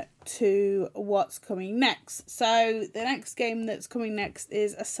on to what's coming next. So the next game that's coming next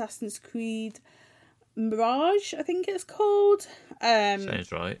is Assassin's Creed Mirage, I think it's called.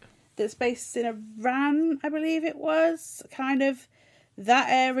 Sounds right. That's based in Iran, I believe it was. Kind of that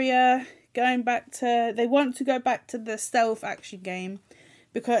area. They want to go back to the stealth action game,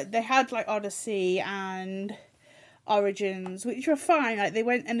 because they had like Odyssey and Origins, which were fine. Like, they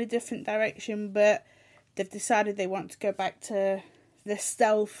went in a different direction, but they've decided they want to go back to the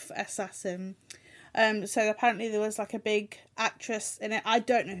stealth assassin. So apparently there was like a big actress in it. I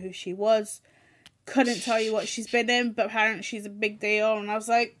don't know who she was. Couldn't tell you what she's been in, but apparently she's a big deal. And I was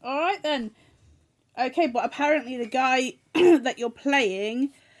like, alright then. Okay, but apparently the guy that you're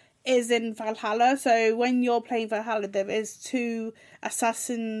playing is in Valhalla. So when you're playing Valhalla, there is 2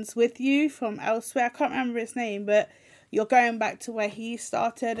 assassins with you from elsewhere. I can't remember his name, but you're going back to where he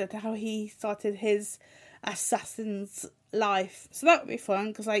started and how he started his assassin's life. So that would be fun,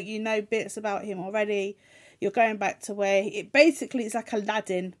 because like, you know bits about him already. You're going back to where it basically is like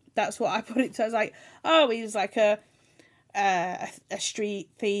Aladdin. That's what I put it to. I was like, oh, he was like a street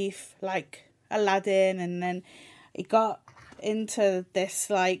thief, like Aladdin, and then he got into this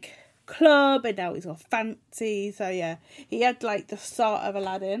like club, and now he's all fancy. So yeah, he had like the start of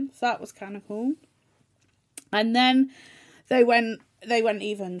Aladdin. So that was kind of cool. And then they went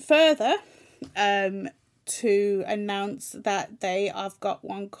even further to announce that they have got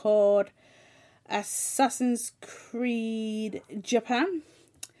one called Assassin's Creed Japan.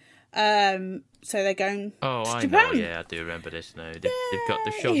 So they're going to Japan. Yeah, I do remember this now.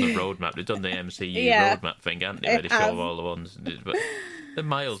 They've shown the roadmap. They've done the MCU roadmap thing, haven't they? Where they show all the ones, but they're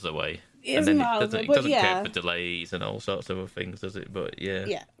miles away. It doesn't count for delays and all sorts of other things, does it? But yeah.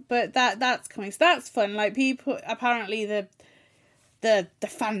 Yeah, but that's coming. So that's fun. Like, people, apparently the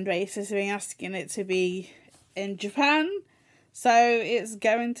fan base has been asking it to be in Japan. So it's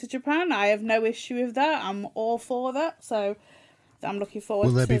going to Japan. I have no issue with that. I'm all for that. So I'm looking forward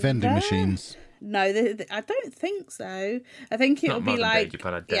to that. Will there be vending machines? No, I don't think so. I think it'll be like...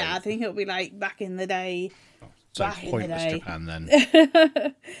 Japan, I think it'll be like back in the day. So it's pointless Japan then.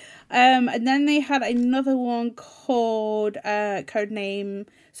 And then they had another one called Codename...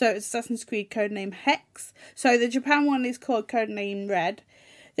 So it's Assassin's Creed Codename Hex. So the Japan one is called Codename Red.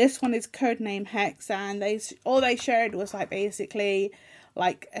 This one is Codename Hex, and all they showed was like basically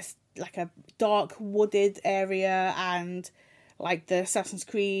like a dark wooded area, and like the Assassin's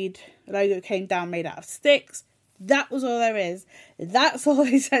Creed logo came down made out of sticks. That was all there is. That's all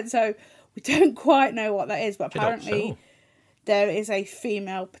they said. So we don't quite know what that is, but apparently there is a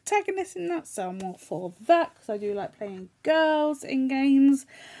female protagonist in that, so I'm all for that, because I do like playing girls in games.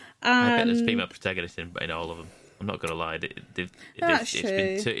 I bet there's female protagonists in all of them. I'm not going to lie.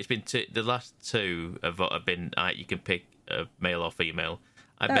 It's been the last 2 have been you can pick a male or female.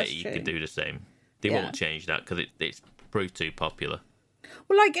 I bet you could do the same. They won't change that, because it's proved too popular.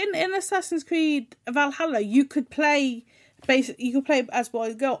 Well, like in Assassin's Creed Valhalla, you could play as boy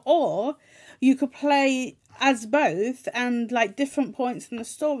and girl, or you could play as both, and like different points in the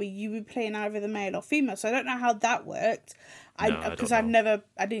story you would be playing either the male or female. So I don't know how that worked. I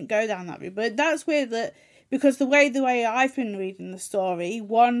didn't go down that route, but that's weird that, because the way I've been reading the story,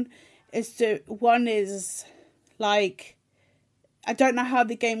 one is like, I don't know how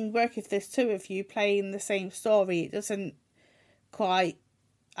the game would work if there's 2 of you playing the same story. It doesn't quite,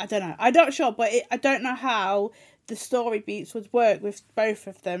 I don't know. I'm not sure, but I don't know how the story beats would work with both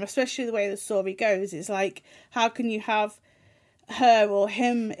of them, especially the way the story goes. It's like, how can you have her or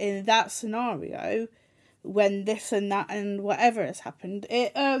him in that scenario, when this and that and whatever has happened.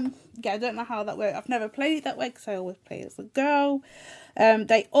 I don't know how that works. I've never played it that way because I always play as a girl.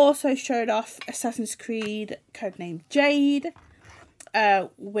 They also showed off Assassin's Creed Codename Jade,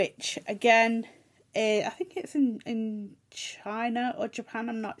 which again, I think it's in China or Japan,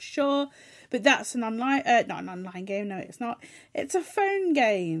 I'm not sure, but that's an online, not an online game, no it's not, it's a phone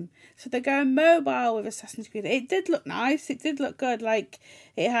game, so they're going mobile with Assassin's Creed. It did look nice, it did look good, like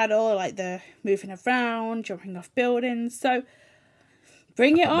it had all like the moving around, jumping off buildings, so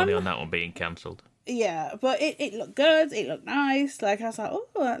bring it on. Money on that one being cancelled. Yeah, but it looked good, it looked nice, like I was like, oh,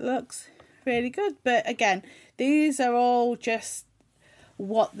 that looks really good, but again, these are all just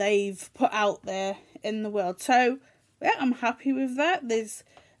what they've put out there in the world, so yeah, I'm happy with that. There's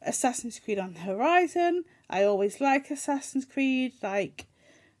Assassin's Creed on the horizon. I always like Assassin's Creed. Like,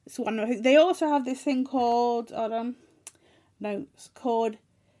 it's one of, they also have this thing called, it's called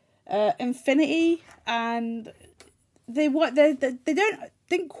Infinity, and they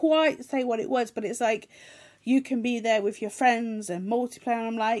didn't quite say what it was, but it's like you can be there with your friends and multiplayer. And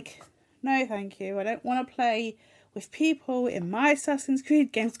I'm like, no, thank you. I don't want to play with people in my Assassin's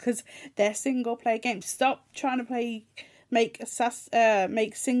Creed games because they're single player games. Stop trying to make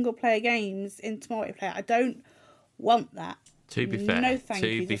single player games into multiplayer. I don't want that. To be fair, no thank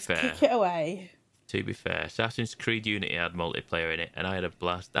you. Just kick it away. To be fair, Assassin's Creed Unity had multiplayer in it, and I had a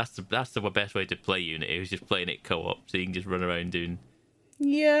blast. That's the best way to play Unity. It was just playing it co-op, so you can just run around doing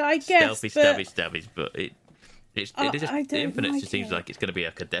I guess stabbies, but the Infinite just seems it. like it's going to be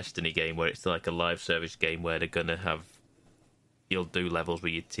like a Destiny game where it's like a live service game where they're going to have, you'll do levels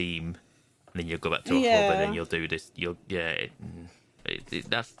with your team, and then you'll go back to a hub, and then you'll do this.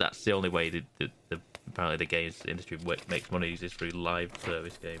 That's the only way the apparently the games industry makes money is through live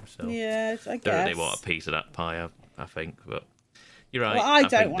service games. So yeah, I guess they want a piece of that pie, I think. But you're right. Well, I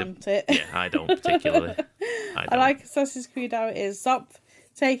don't want it. Yeah, I don't particularly. I like Assassin's Creed how it is. Stop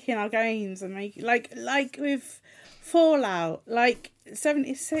taking our games and make like with Fallout, like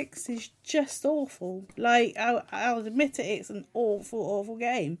 76 is just awful. Like I'll admit it's an awful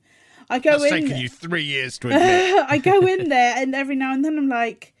game. That's taken you 3 years to admit. I go in there and every now and then I'm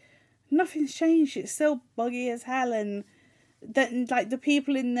like, nothing's changed. It's still buggy as hell, and then like the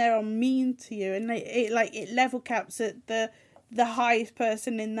people in there are mean to you, and it level caps at the highest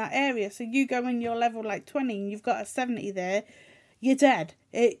person in that area. So you go in your level like 20 and you've got a 70 there, you're dead.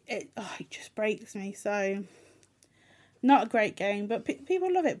 It just breaks me. So not a great game, but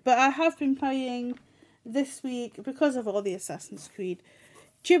people love it. But I have been playing this week because of all the Assassin's Creed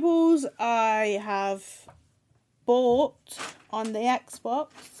Gibbles. I have bought on the Xbox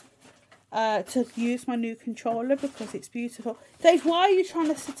to use my new controller because it's beautiful. Dave, why are you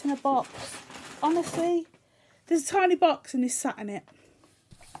trying to sit in a box? Honestly, there's a tiny box and he's sat in it.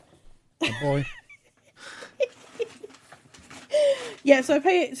 Oh boy. Yeah, so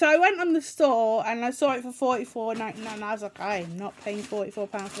I went on the store and I saw it for $44.99 and I was like, I am not paying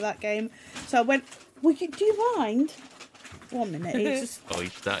 £44 for that game. So I went, do you mind? 1 minute. He's just... he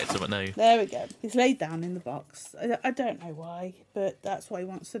started something now. There we go. He's laid down in the box. I don't know why, but that's what he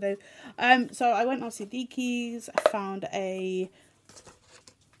wants to do. So I went on CD Keys. I found a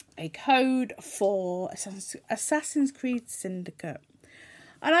code for Assassin's Creed Syndicate.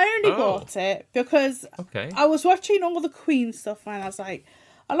 And I only bought it because I was watching all the Queen stuff and I was like,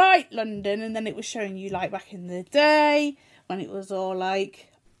 I like London, and then it was showing you like back in the day when it was all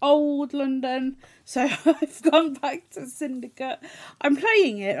like old London. So I've gone back to Syndicate. I'm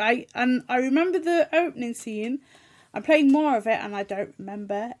playing it, right? And I remember the opening scene. I'm playing more of it and I don't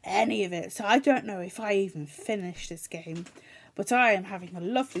remember any of it. So I don't know if I even finished this game. But I am having a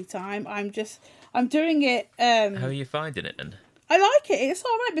lovely time. I'm doing it. How are you finding it then? I like it. It's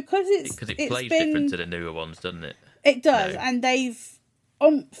all right because it plays different to the newer ones, doesn't it? It does, and they've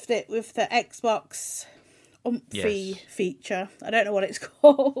umphed it with the Xbox feature. I don't know what it's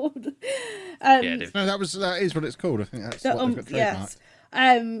called. No, that is what it's called. I think that's what they've got trademarked.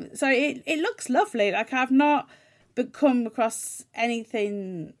 Yes. So it looks lovely. Like I've not come across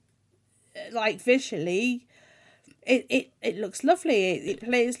anything like visually. It looks lovely. It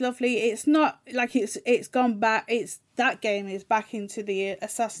plays lovely. It's not like it's gone back. That game is back into the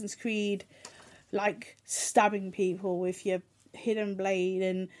Assassin's Creed, like stabbing people with your hidden blade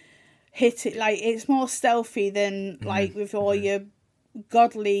and hit it. Like it's more stealthy than like with all your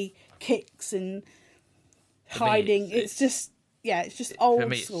godly kicks and hiding. It's just old for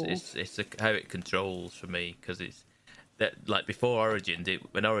me, school. It's how it controls for me because it's. That, like before Origins,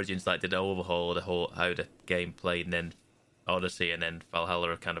 when Origins like did overhaul how the game played, and then Odyssey and then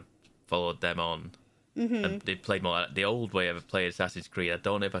Valhalla kind of followed them on, and they played more like the old way of playing Assassin's Creed. I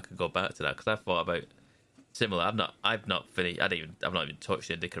don't know if I could go back to that because I thought about similar. I've not finished. I've not even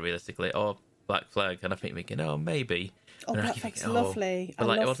touched Indica realistically, or Black Flag, and I think thinking, oh, maybe. Oh, Black Flag's lovely. But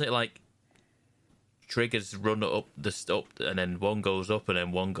like, wasn't it like triggers run up and then one goes up and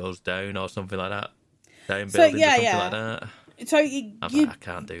then one goes down or something like that? Down buildings or something like that. So I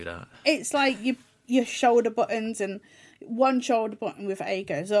can't do that. It's like your shoulder buttons, and one shoulder button with A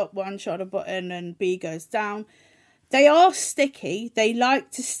goes up, one shoulder button and B goes down. They are sticky. They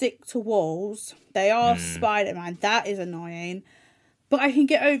like to stick to walls. They are Spider-Man. That is annoying. But I can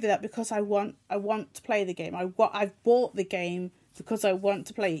get over that because I want to play the game. I've bought the game because I want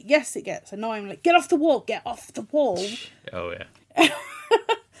to play it. Yes, it gets annoying. Like, get off the wall. Get off the wall. Oh, yeah.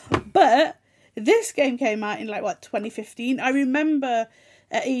 But this game came out in 2015. I remember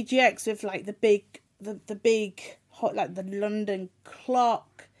at EGX with like the big hot, like the London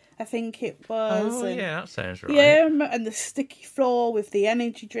clock, I think it was. Oh, yeah, that sounds right. Yeah, and the sticky floor with the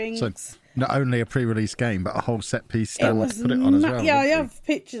energy drinks. So not only a pre-release game, but a whole set piece stand to put it on as well. Yeah, I have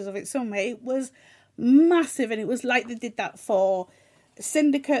pictures of it somewhere. It was massive, and it was like they did that for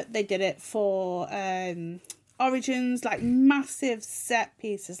Syndicate. They did it for Origins, like massive set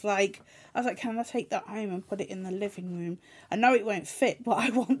pieces. Like, I was like, can I take that home and put it in the living room? I know it won't fit, but I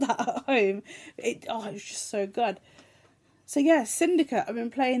want that at home. It was just so good. So yeah, Syndicate, I've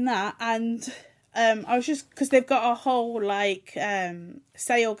been playing that, and I was just, because they've got a whole like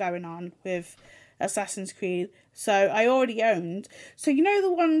sale going on with Assassin's Creed, so I already owned. So you know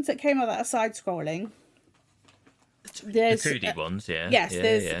the ones that came out that are side scrolling? There's the 2D ones, yeah. Yes, yeah,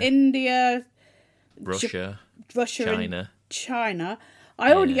 there's yeah. India, Russia, China. And China.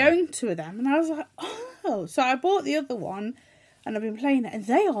 I already owned 2 of them, and I was like, oh. So I bought the other one, and I've been playing it, and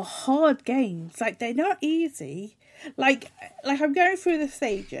they are hard games. Like, they're not easy. Like I'm going through the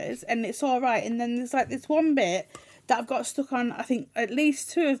stages, and it's all right, and then there's like this one bit that I've got stuck on, I think at least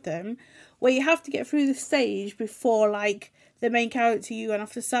 2 of them, where you have to get through the stage before like the main character you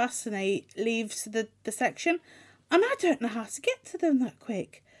have to assassinate leaves the section, and I don't know how to get to them that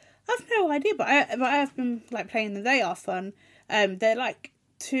quick. I've no idea, but I have been like playing them. They are fun. They're like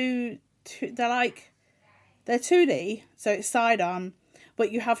they're 2D, so it's sidearm,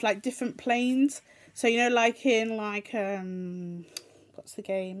 but you have like different planes. So you know, like in like what's the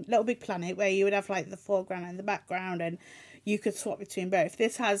game? Little Big Planet, where you would have like the foreground and the background, and you could swap between both.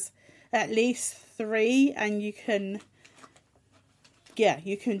 This has at least 3, and you can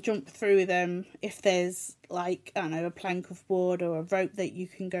jump through them if there's like, I don't know, a plank of wood or a rope that you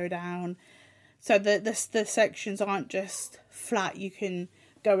can go down. So the sections aren't just flat. You can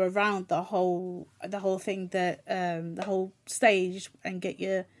go around the whole thing, that the whole stage, and get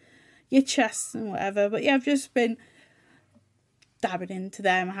your chests and whatever. But yeah, I've just been dabbing into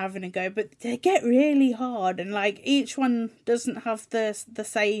them, having a go, but they get really hard, and like each one doesn't have the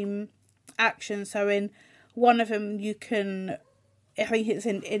same action. So in one of them you can, I think it's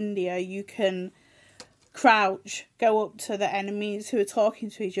in India, you can crouch, go up to the enemies who are talking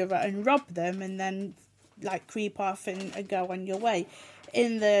to each other and rob them, and then like creep off and go on your way.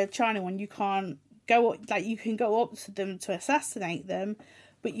 In the China one, you can't go, like you can go up to them to assassinate them,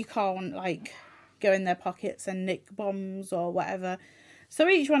 but you can't like go in their pockets and nick bombs or whatever. So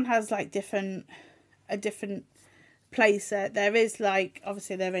each one has like a different place. There is like,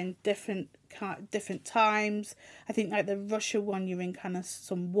 obviously they're in different times. I think like the Russia one, you're in kind of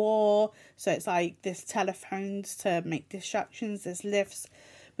some war, so it's like there's telephones to make distractions, there's lifts.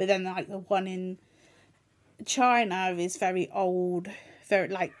 But then like the one in China is very old, very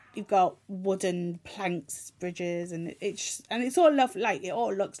like you've got wooden planks, bridges, and it's all lovely. Like it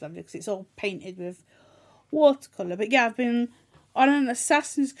all looks lovely because it's all painted with watercolor. But yeah, I've been on an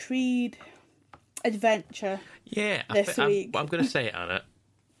Assassin's Creed adventure. Yeah, this week. I'm going to say it, Anna.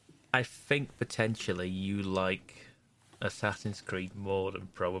 I think potentially you like Assassin's Creed more than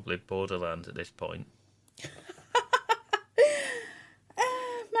probably Borderlands at this point.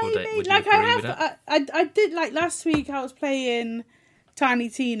 Maybe. Would like you agree with that? I did, like last week I was playing Tiny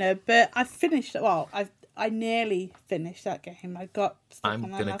Tina, but I finished it. Well, I nearly finished that game. I got stuck I'm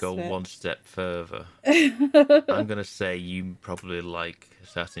on that going to last go bit. one step further. I'm going to say you probably like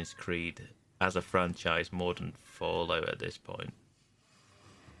Assassin's Creed as a franchise more than Fallout at this point.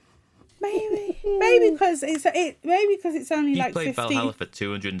 Maybe because it's only You like played 50. Valhalla for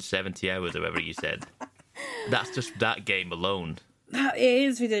 270 hours, or whatever you said. That's just that game alone. That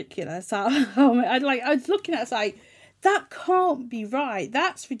is ridiculous. I was looking at it, it's like, that can't be right.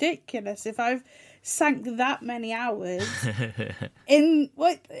 That's ridiculous. If I've sank that many hours in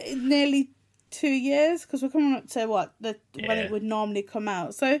nearly 2 years, because we're coming up to when it would normally come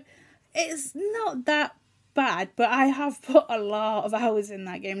out. So it's not that bad, but I have put a lot of hours in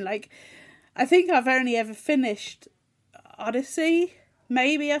that game. Like, I think I've only ever finished Odyssey.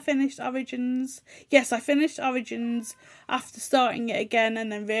 Maybe I finished Origins. Yes, I finished Origins after starting it again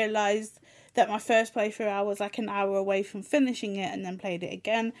and then realised that my first playthrough I was like an hour away from finishing it and then played it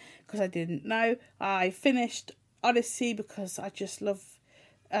again because I didn't know. I finished Odyssey because I just love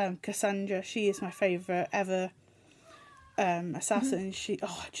Cassandra. She is my favourite ever assassin.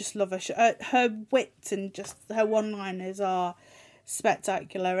 I just love her. Her wit and just her one-liners are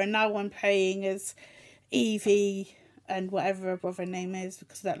spectacular. And now I'm playing as Evie and whatever her brother name is,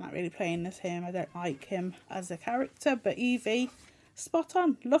 because I don't like really playing as him. I don't like him as a character, but Evie, spot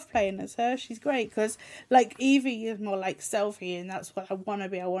on. Love playing as her. She's great because like Evie is more like stealthy, and that's what I want to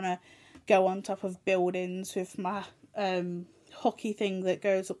be. I want to go on top of buildings with my hockey thing that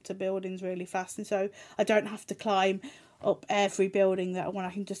goes up to buildings really fast, and so I don't have to climb up every building that I want.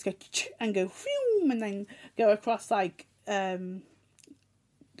 I can just go and go and then go across like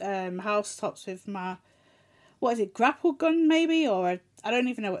housetops with my, what is it, grapple gun maybe, or I don't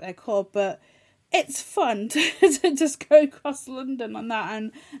even know what they're called, but it's fun to just go across London on that.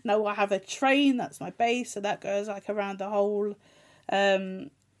 And now I have a train, that's my base, so that goes like around the whole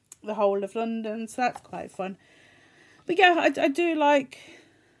of London, so that's quite fun. But yeah, I do like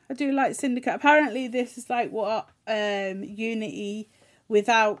Syndicate. Apparently this is like what Unity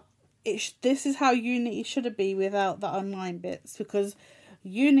without it. This is how Unity should be without the online bits, because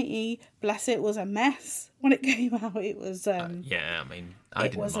Unity, bless it, was a mess when it came out. It was yeah, I mean, I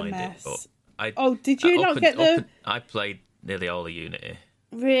didn't mind it, but did you not get the? I played nearly all of Unity.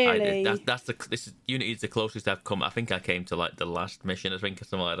 Really? Unity is the closest I've come. I think I came to like the last mission, I think, or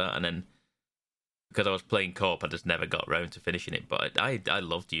something like that, and then because I was playing co-op, I just never got around to finishing it. But I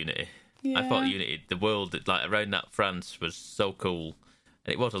loved Unity. Yeah. I thought Unity, the world like around that France was so cool,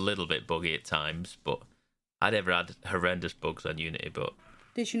 and it was a little bit buggy at times, but I never had horrendous bugs on Unity. But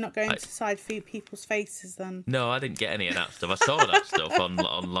did you not go inside people's faces then? No, I didn't get any of that stuff. I saw that stuff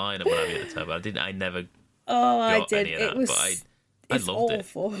online and whatever at the time, but I never. Oh, I did. Any of that, it was. But I loved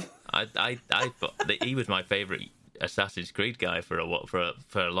awful. I thought he was my favourite Assassin's Creed guy for a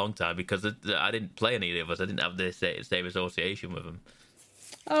long time, because I didn't play any of us. I didn't have the same association with him.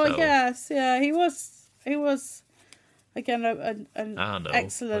 Oh so. Yes, yeah, he was again an Arno.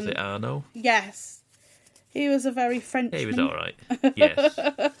 Excellent. Was it Arno? Yes. He was a very Frenchman. He was all right. Yes,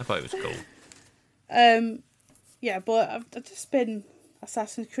 I thought it was cool. Yeah, but I've just been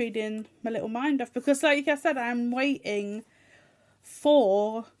Assassin's Creed in my little mind off, because, like I said, I'm waiting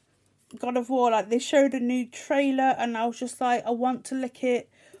for God of War. Like, they showed a new trailer, and I was just like, I want to lick it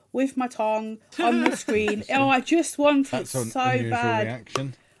with my tongue on the screen. I just want it so bad.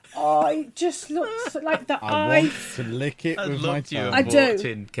 Reaction. Oh, it just looks like the I eye. want to lick it with my tongue. I do.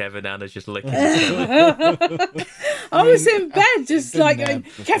 In Kevin Anna's just licking it. I was in bed just like going,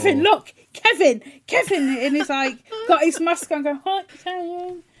 Kevin, look, Kevin, and he's like got his mask on, going, hi,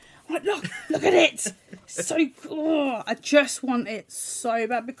 Kevin. I'm like, look at it. So I just want it so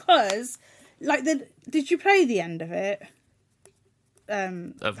bad, because like did you play the end of it?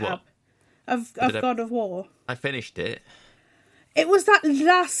 Of what? Of God of War. I finished it. It was the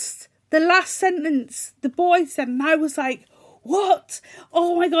last sentence the boy said, and I was like, what?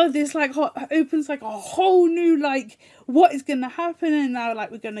 Oh my God, this like opens like a whole new, like, what is going to happen, and now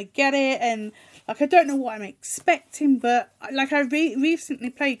like we're going to get it, and like I don't know what I'm expecting, but like I recently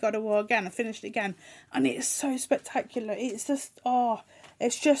played God of War again, I finished it again, and it's so spectacular. It's just,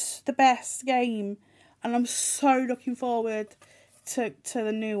 it's just the best game, and I'm so looking forward to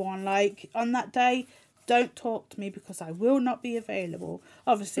the new one. Like, on that day, don't talk to me because I will not be available.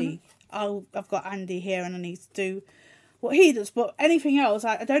 Obviously, I've got Andy here and I need to do what he does. But anything else,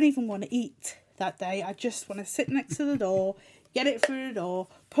 I don't even want to eat that day. I just want to sit next to the door, get it through the door,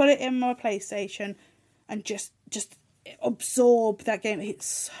 put it in my PlayStation, and just absorb that game. It's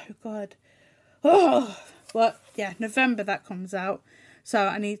so good. Oh, but yeah, November that comes out, so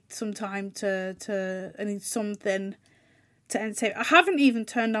I need some time I need something to entertain. I haven't even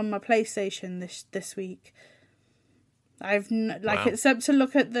turned on my PlayStation this week. Except to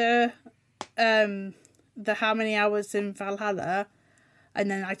look at the how many hours in Valhalla,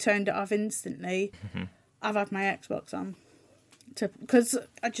 and then I turned it off instantly. Mm-hmm. I've had my Xbox on because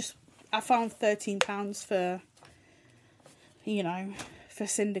I found £13 for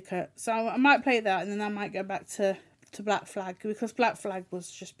Syndicate, so I might play that, and then I might go back to Black Flag, because Black Flag was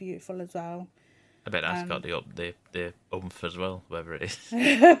just beautiful as well. I bet that's got the oomph as well, whatever it is.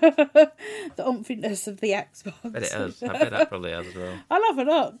 The oomphiness of the Xbox. I bet it has. I bet that probably has as well. I'll have a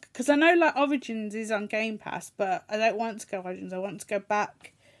look, because I know like Origins is on Game Pass, but I don't want to go Origins. I want to go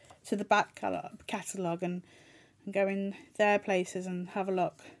back to the back catalogue and and go in their places and have a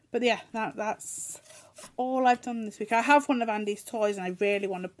look. But yeah, that's all I've done this week. I have one of Andy's toys and I really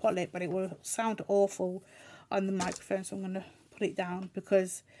want to pull it, but it will sound awful on the microphone, so I'm going to put it down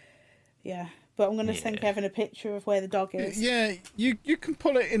because, yeah. But I'm going to send Kevin a picture of where the dog is. Yeah, you can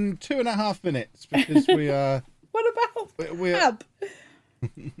pull it in 2.5 minutes because we are... What about Ab?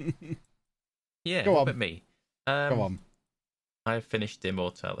 Yeah, Go what on. about me? Go on. I finished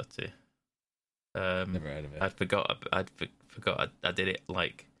Immortality. Never heard of it. I forgot I did it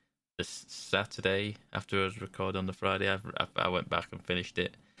like this Saturday after I was recording on the Friday. I went back and finished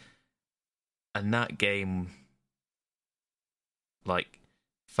it, and that game like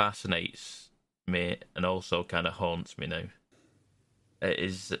fascinates me and also kind of haunts me now. It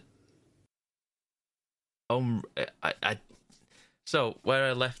is. So where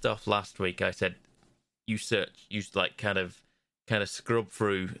I left off last week, I said you like kind of scrub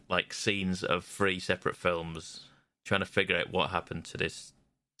through like scenes of 3 separate films, trying to figure out what happened to this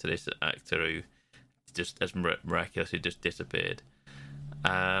actor who just as miraculously just disappeared.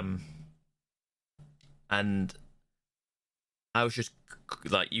 And I was just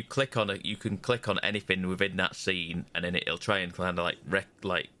like, you can click on anything within that scene, and then it'll try and kind of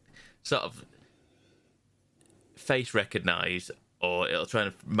like sort of face recognize, or it'll try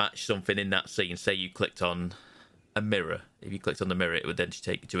and match something in that scene. Say you clicked on a mirror. If you clicked on the mirror, it would then just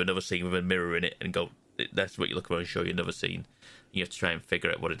take you to another scene with a mirror in it and go, that's what you're looking for, and show you another scene. You have to try and figure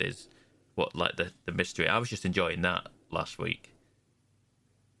out what it is, what like the mystery. I was just enjoying that last week.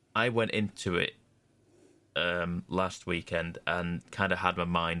 I went into it last weekend and kind of had my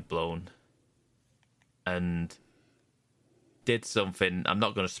mind blown and did something. I'm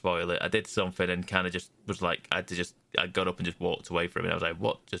not going to spoil it. I did something and kind of just was like, I got up and just walked away from it. I was like,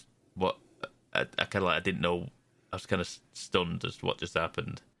 what? I kind of like, I didn't know. I was kind of stunned as to what just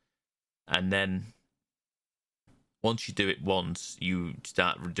happened. And then once you do it once, you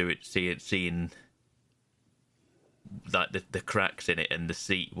start seeing like the cracks in it and the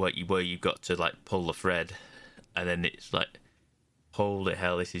seat where you've got to like pull the thread, and then it's like, holy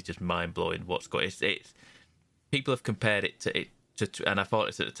hell, this is just mind blowing. What's going? It's people have compared it to, and I thought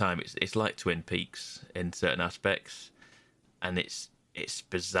this at the time. It's like Twin Peaks in certain aspects, and it's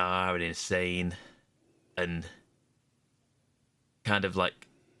bizarre and insane, and kind of like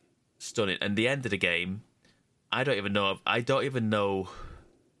stunning. And the end of the game, I don't even know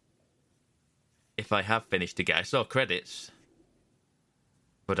if I have finished the game. I saw credits,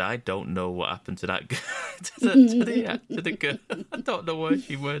 but I don't know what happened to that to the girl. I don't know where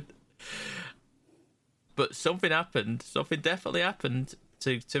she went. But something happened. Something definitely happened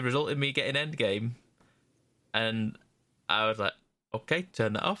to result in me getting endgame, and I was like, okay,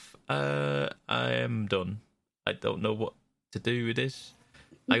 turn that off. I am done. I don't know what to do with this.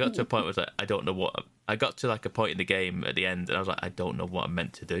 I got to a point where I was like, I don't know what. I got to like a point in the game at the end, and I was like, I don't know what I'm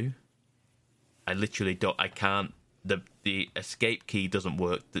meant to do. I literally don't. I can't. The escape key doesn't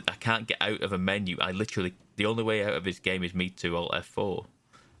work. I can't get out of a menu. The only way out of this game is me to Alt F4.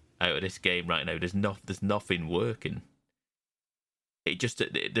 Out of this game right now, there's nothing working.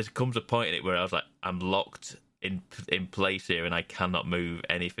 There comes a point in it where I was like, I'm locked in place here, and I cannot move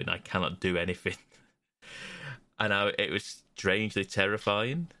anything. I cannot do anything, and it was strangely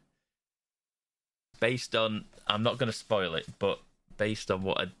terrifying. Based on, I'm not going to spoil it, but based on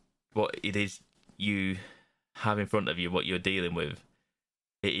what it is you have in front of you, what you're dealing with,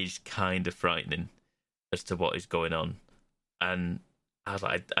 it is kind of frightening as to what is going on. And I was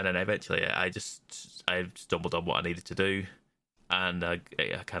like, and then eventually I stumbled on what I needed to do, and I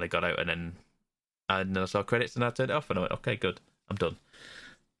kind of got out, and then I saw credits and I turned it off, and I went, okay, good, I'm done.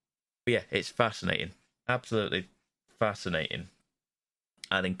 But yeah, it's fascinating, absolutely fascinating.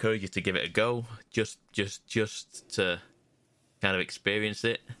 I'd encourage you to give it a go, just to kind of experience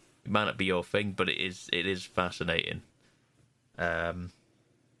it. It might not be your thing, but it is fascinating. On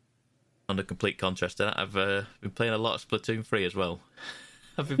the complete contrast to that, I've been playing a lot of Splatoon 3 as well.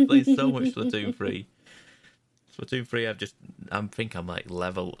 I've been playing so much Splatoon 3. Splatoon 3, I think I'm like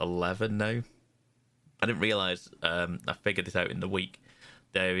level 11 now. I didn't realise, I figured this out in the week.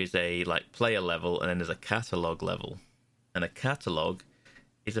 There is a like player level, and then there's a catalogue level. And a catalogue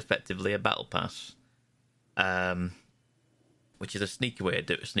is effectively a battle pass. Which is a sneaky way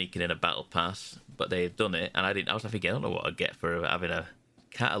of sneaking in a battle pass, but they've done it, and I was thinking, I don't know what I'd get for having a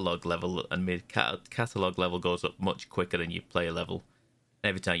catalogue level, and my catalogue level goes up much quicker than your player level. And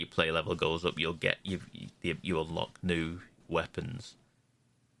every time your player level goes up, you unlock new weapons.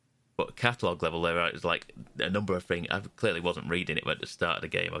 But catalogue level there is like a number of things. I clearly wasn't reading it at the start of the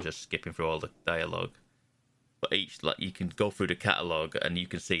game. I was just skipping through all the dialogue. But each, like, you can go through the catalogue and you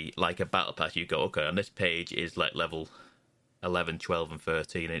can see, like, a battle pass. You go, okay, on this page is like level 11, 12, and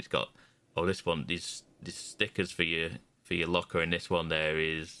 13, and it's got, oh, this one, these stickers for your locker, and this one there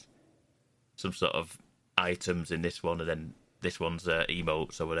is some sort of items in this one, and then this one's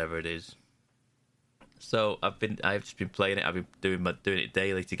emotes or whatever it is. So I've just been playing it. I've been doing it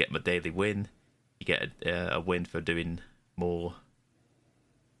daily to get my daily win. You get a win for doing more.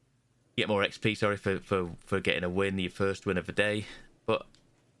 Get more XP, sorry, for getting a win, your first win of the day. But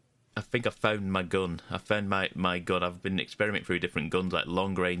I think I found my gun. I found my gun. I've been experimenting through different guns, like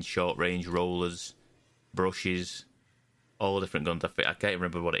long range, short range, rollers, brushes, all different guns. I can't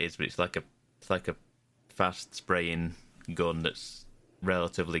remember what it is, but it's like a fast spraying gun that's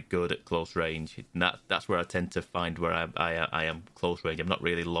relatively good at close range. And that's where I tend to find where I am close range. I'm not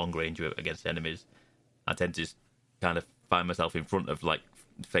really long range against enemies. I tend to just kind of find myself in front of, like,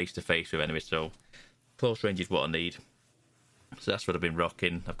 face to face with enemies, so close range is what I need. So that's what I've been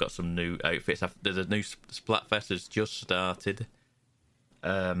rocking. I've got some new outfits. There's a new Splatfest that's just started.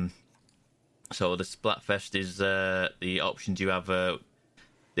 So the Splatfest is the options you have.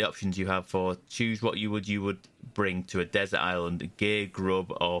 The options you have for choose what you would bring to a desert island: gear,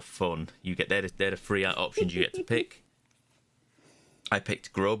 grub, or fun. You get they're the three options you get to pick. I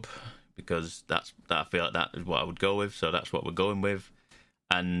picked grub because I feel like that is what I would go with, so that's what we're going with.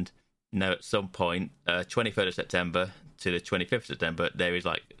 And now at some point, 23rd of September to the 25th of September, there is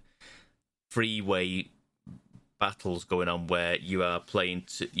like freeway battles going on where you are playing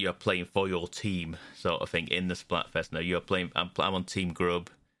for your team, sort of thing, in the Splatfest. Now you're playing. I'm on Team Grub,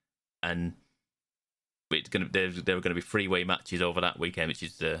 and there are going to be freeway matches over that weekend, which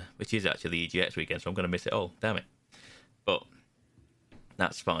is actually EGX weekend. So I'm going to miss it all. Damn it! But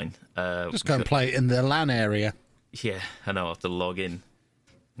that's fine. Just go and play it in the LAN area. Yeah, I know. I have to log in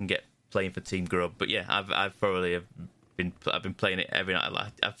and get playing for Team Grub. But yeah, I've thoroughly been playing it every night.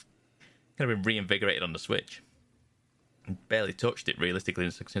 I've kind of been reinvigorated on the Switch. Barely touched it realistically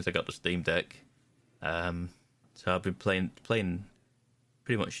since I got the Steam Deck. So I've been playing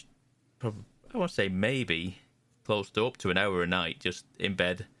pretty much. Probably, I want to say maybe close to up to an hour a night, just in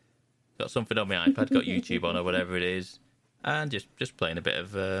bed. Got something on my iPad, got YouTube on or whatever it is, and just playing a bit of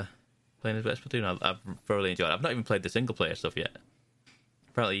Splatoon. I've thoroughly enjoyed it. I've not even played the single player stuff yet.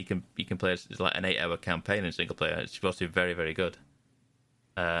 Apparently you can play it's like an 8-hour campaign in single player. It's supposed to be very, very good.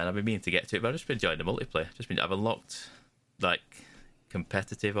 And I've been meaning to get to it, but I've just been enjoying the multiplayer. I've unlocked like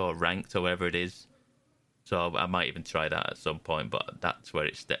competitive or ranked or whatever it is. So I might even try that at some point, but that's where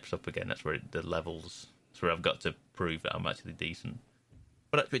it steps up again. That's where the levels. That's where I've got to prove that I'm actually decent.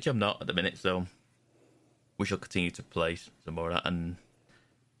 But which I'm not at the minute, so we shall continue to play some more of that. And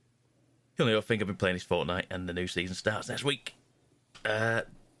the only other thing I've been playing is Fortnite, and the new season starts next week. But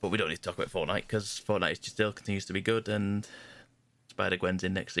we don't need to talk about Fortnite, because Fortnite still continues to be good, and Spider-Gwen's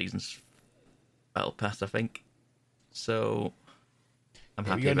in next season's Battle Pass, I think. So I'm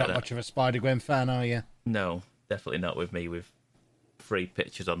happy You're about not that. much of a Spider-Gwen fan, are you? No, definitely not with me, with 3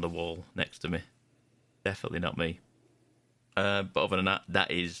 pictures on the wall next to me. Definitely not me. But other than that,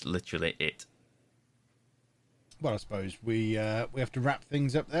 that is literally it. Well, I suppose we have to wrap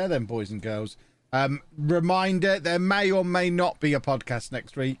things up there then, boys and girls. Reminder, there may or may not be a podcast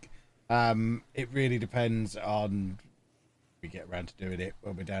next week. It really depends on if we get around to doing it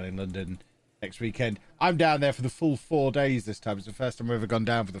when we're down in London next weekend. I'm down there for the full 4 days this time. It's the first time I've ever gone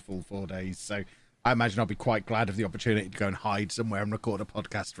down for the full 4 days, so I imagine I'll be quite glad of the opportunity to go and hide somewhere and record a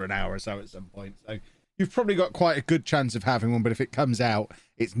podcast for an hour or so at some point. So you've probably got quite a good chance of having one, but if it comes out,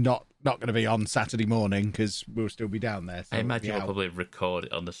 it's not going to be on Saturday morning because we'll still be down there. So I imagine we'll probably record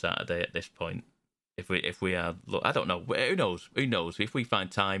it on the Saturday at this point. If we are, look, I don't know. Who knows? If we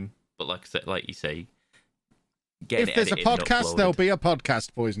find time, but like I said, like you say, if there's a podcast, there'll be a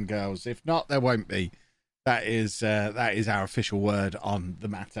podcast, boys and girls. If not, there won't be. That is our official word on the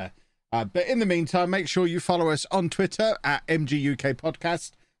matter. But in the meantime, make sure you follow us on Twitter at MGUK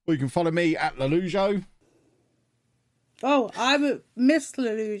Podcast, or you can follow me at Lelujo. Oh, I'm Miss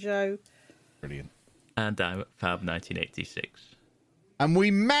Lelujo. Brilliant. And I'm at Fab1986. And we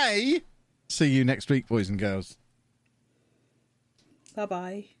may see you next week, boys and girls.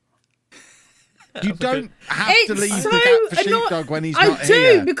 Bye-bye. You don't have to leave the cat for sheepdog when he's not here.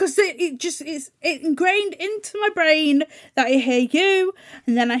 I do, because it's ingrained into my brain that I hear you,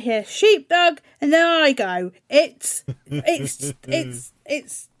 and then I hear sheepdog, and then I go, it's.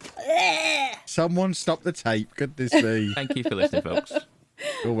 Someone stop the tape. Goodness me. Thank you for listening, folks.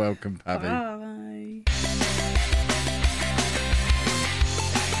 You're welcome, Pabby. Wow.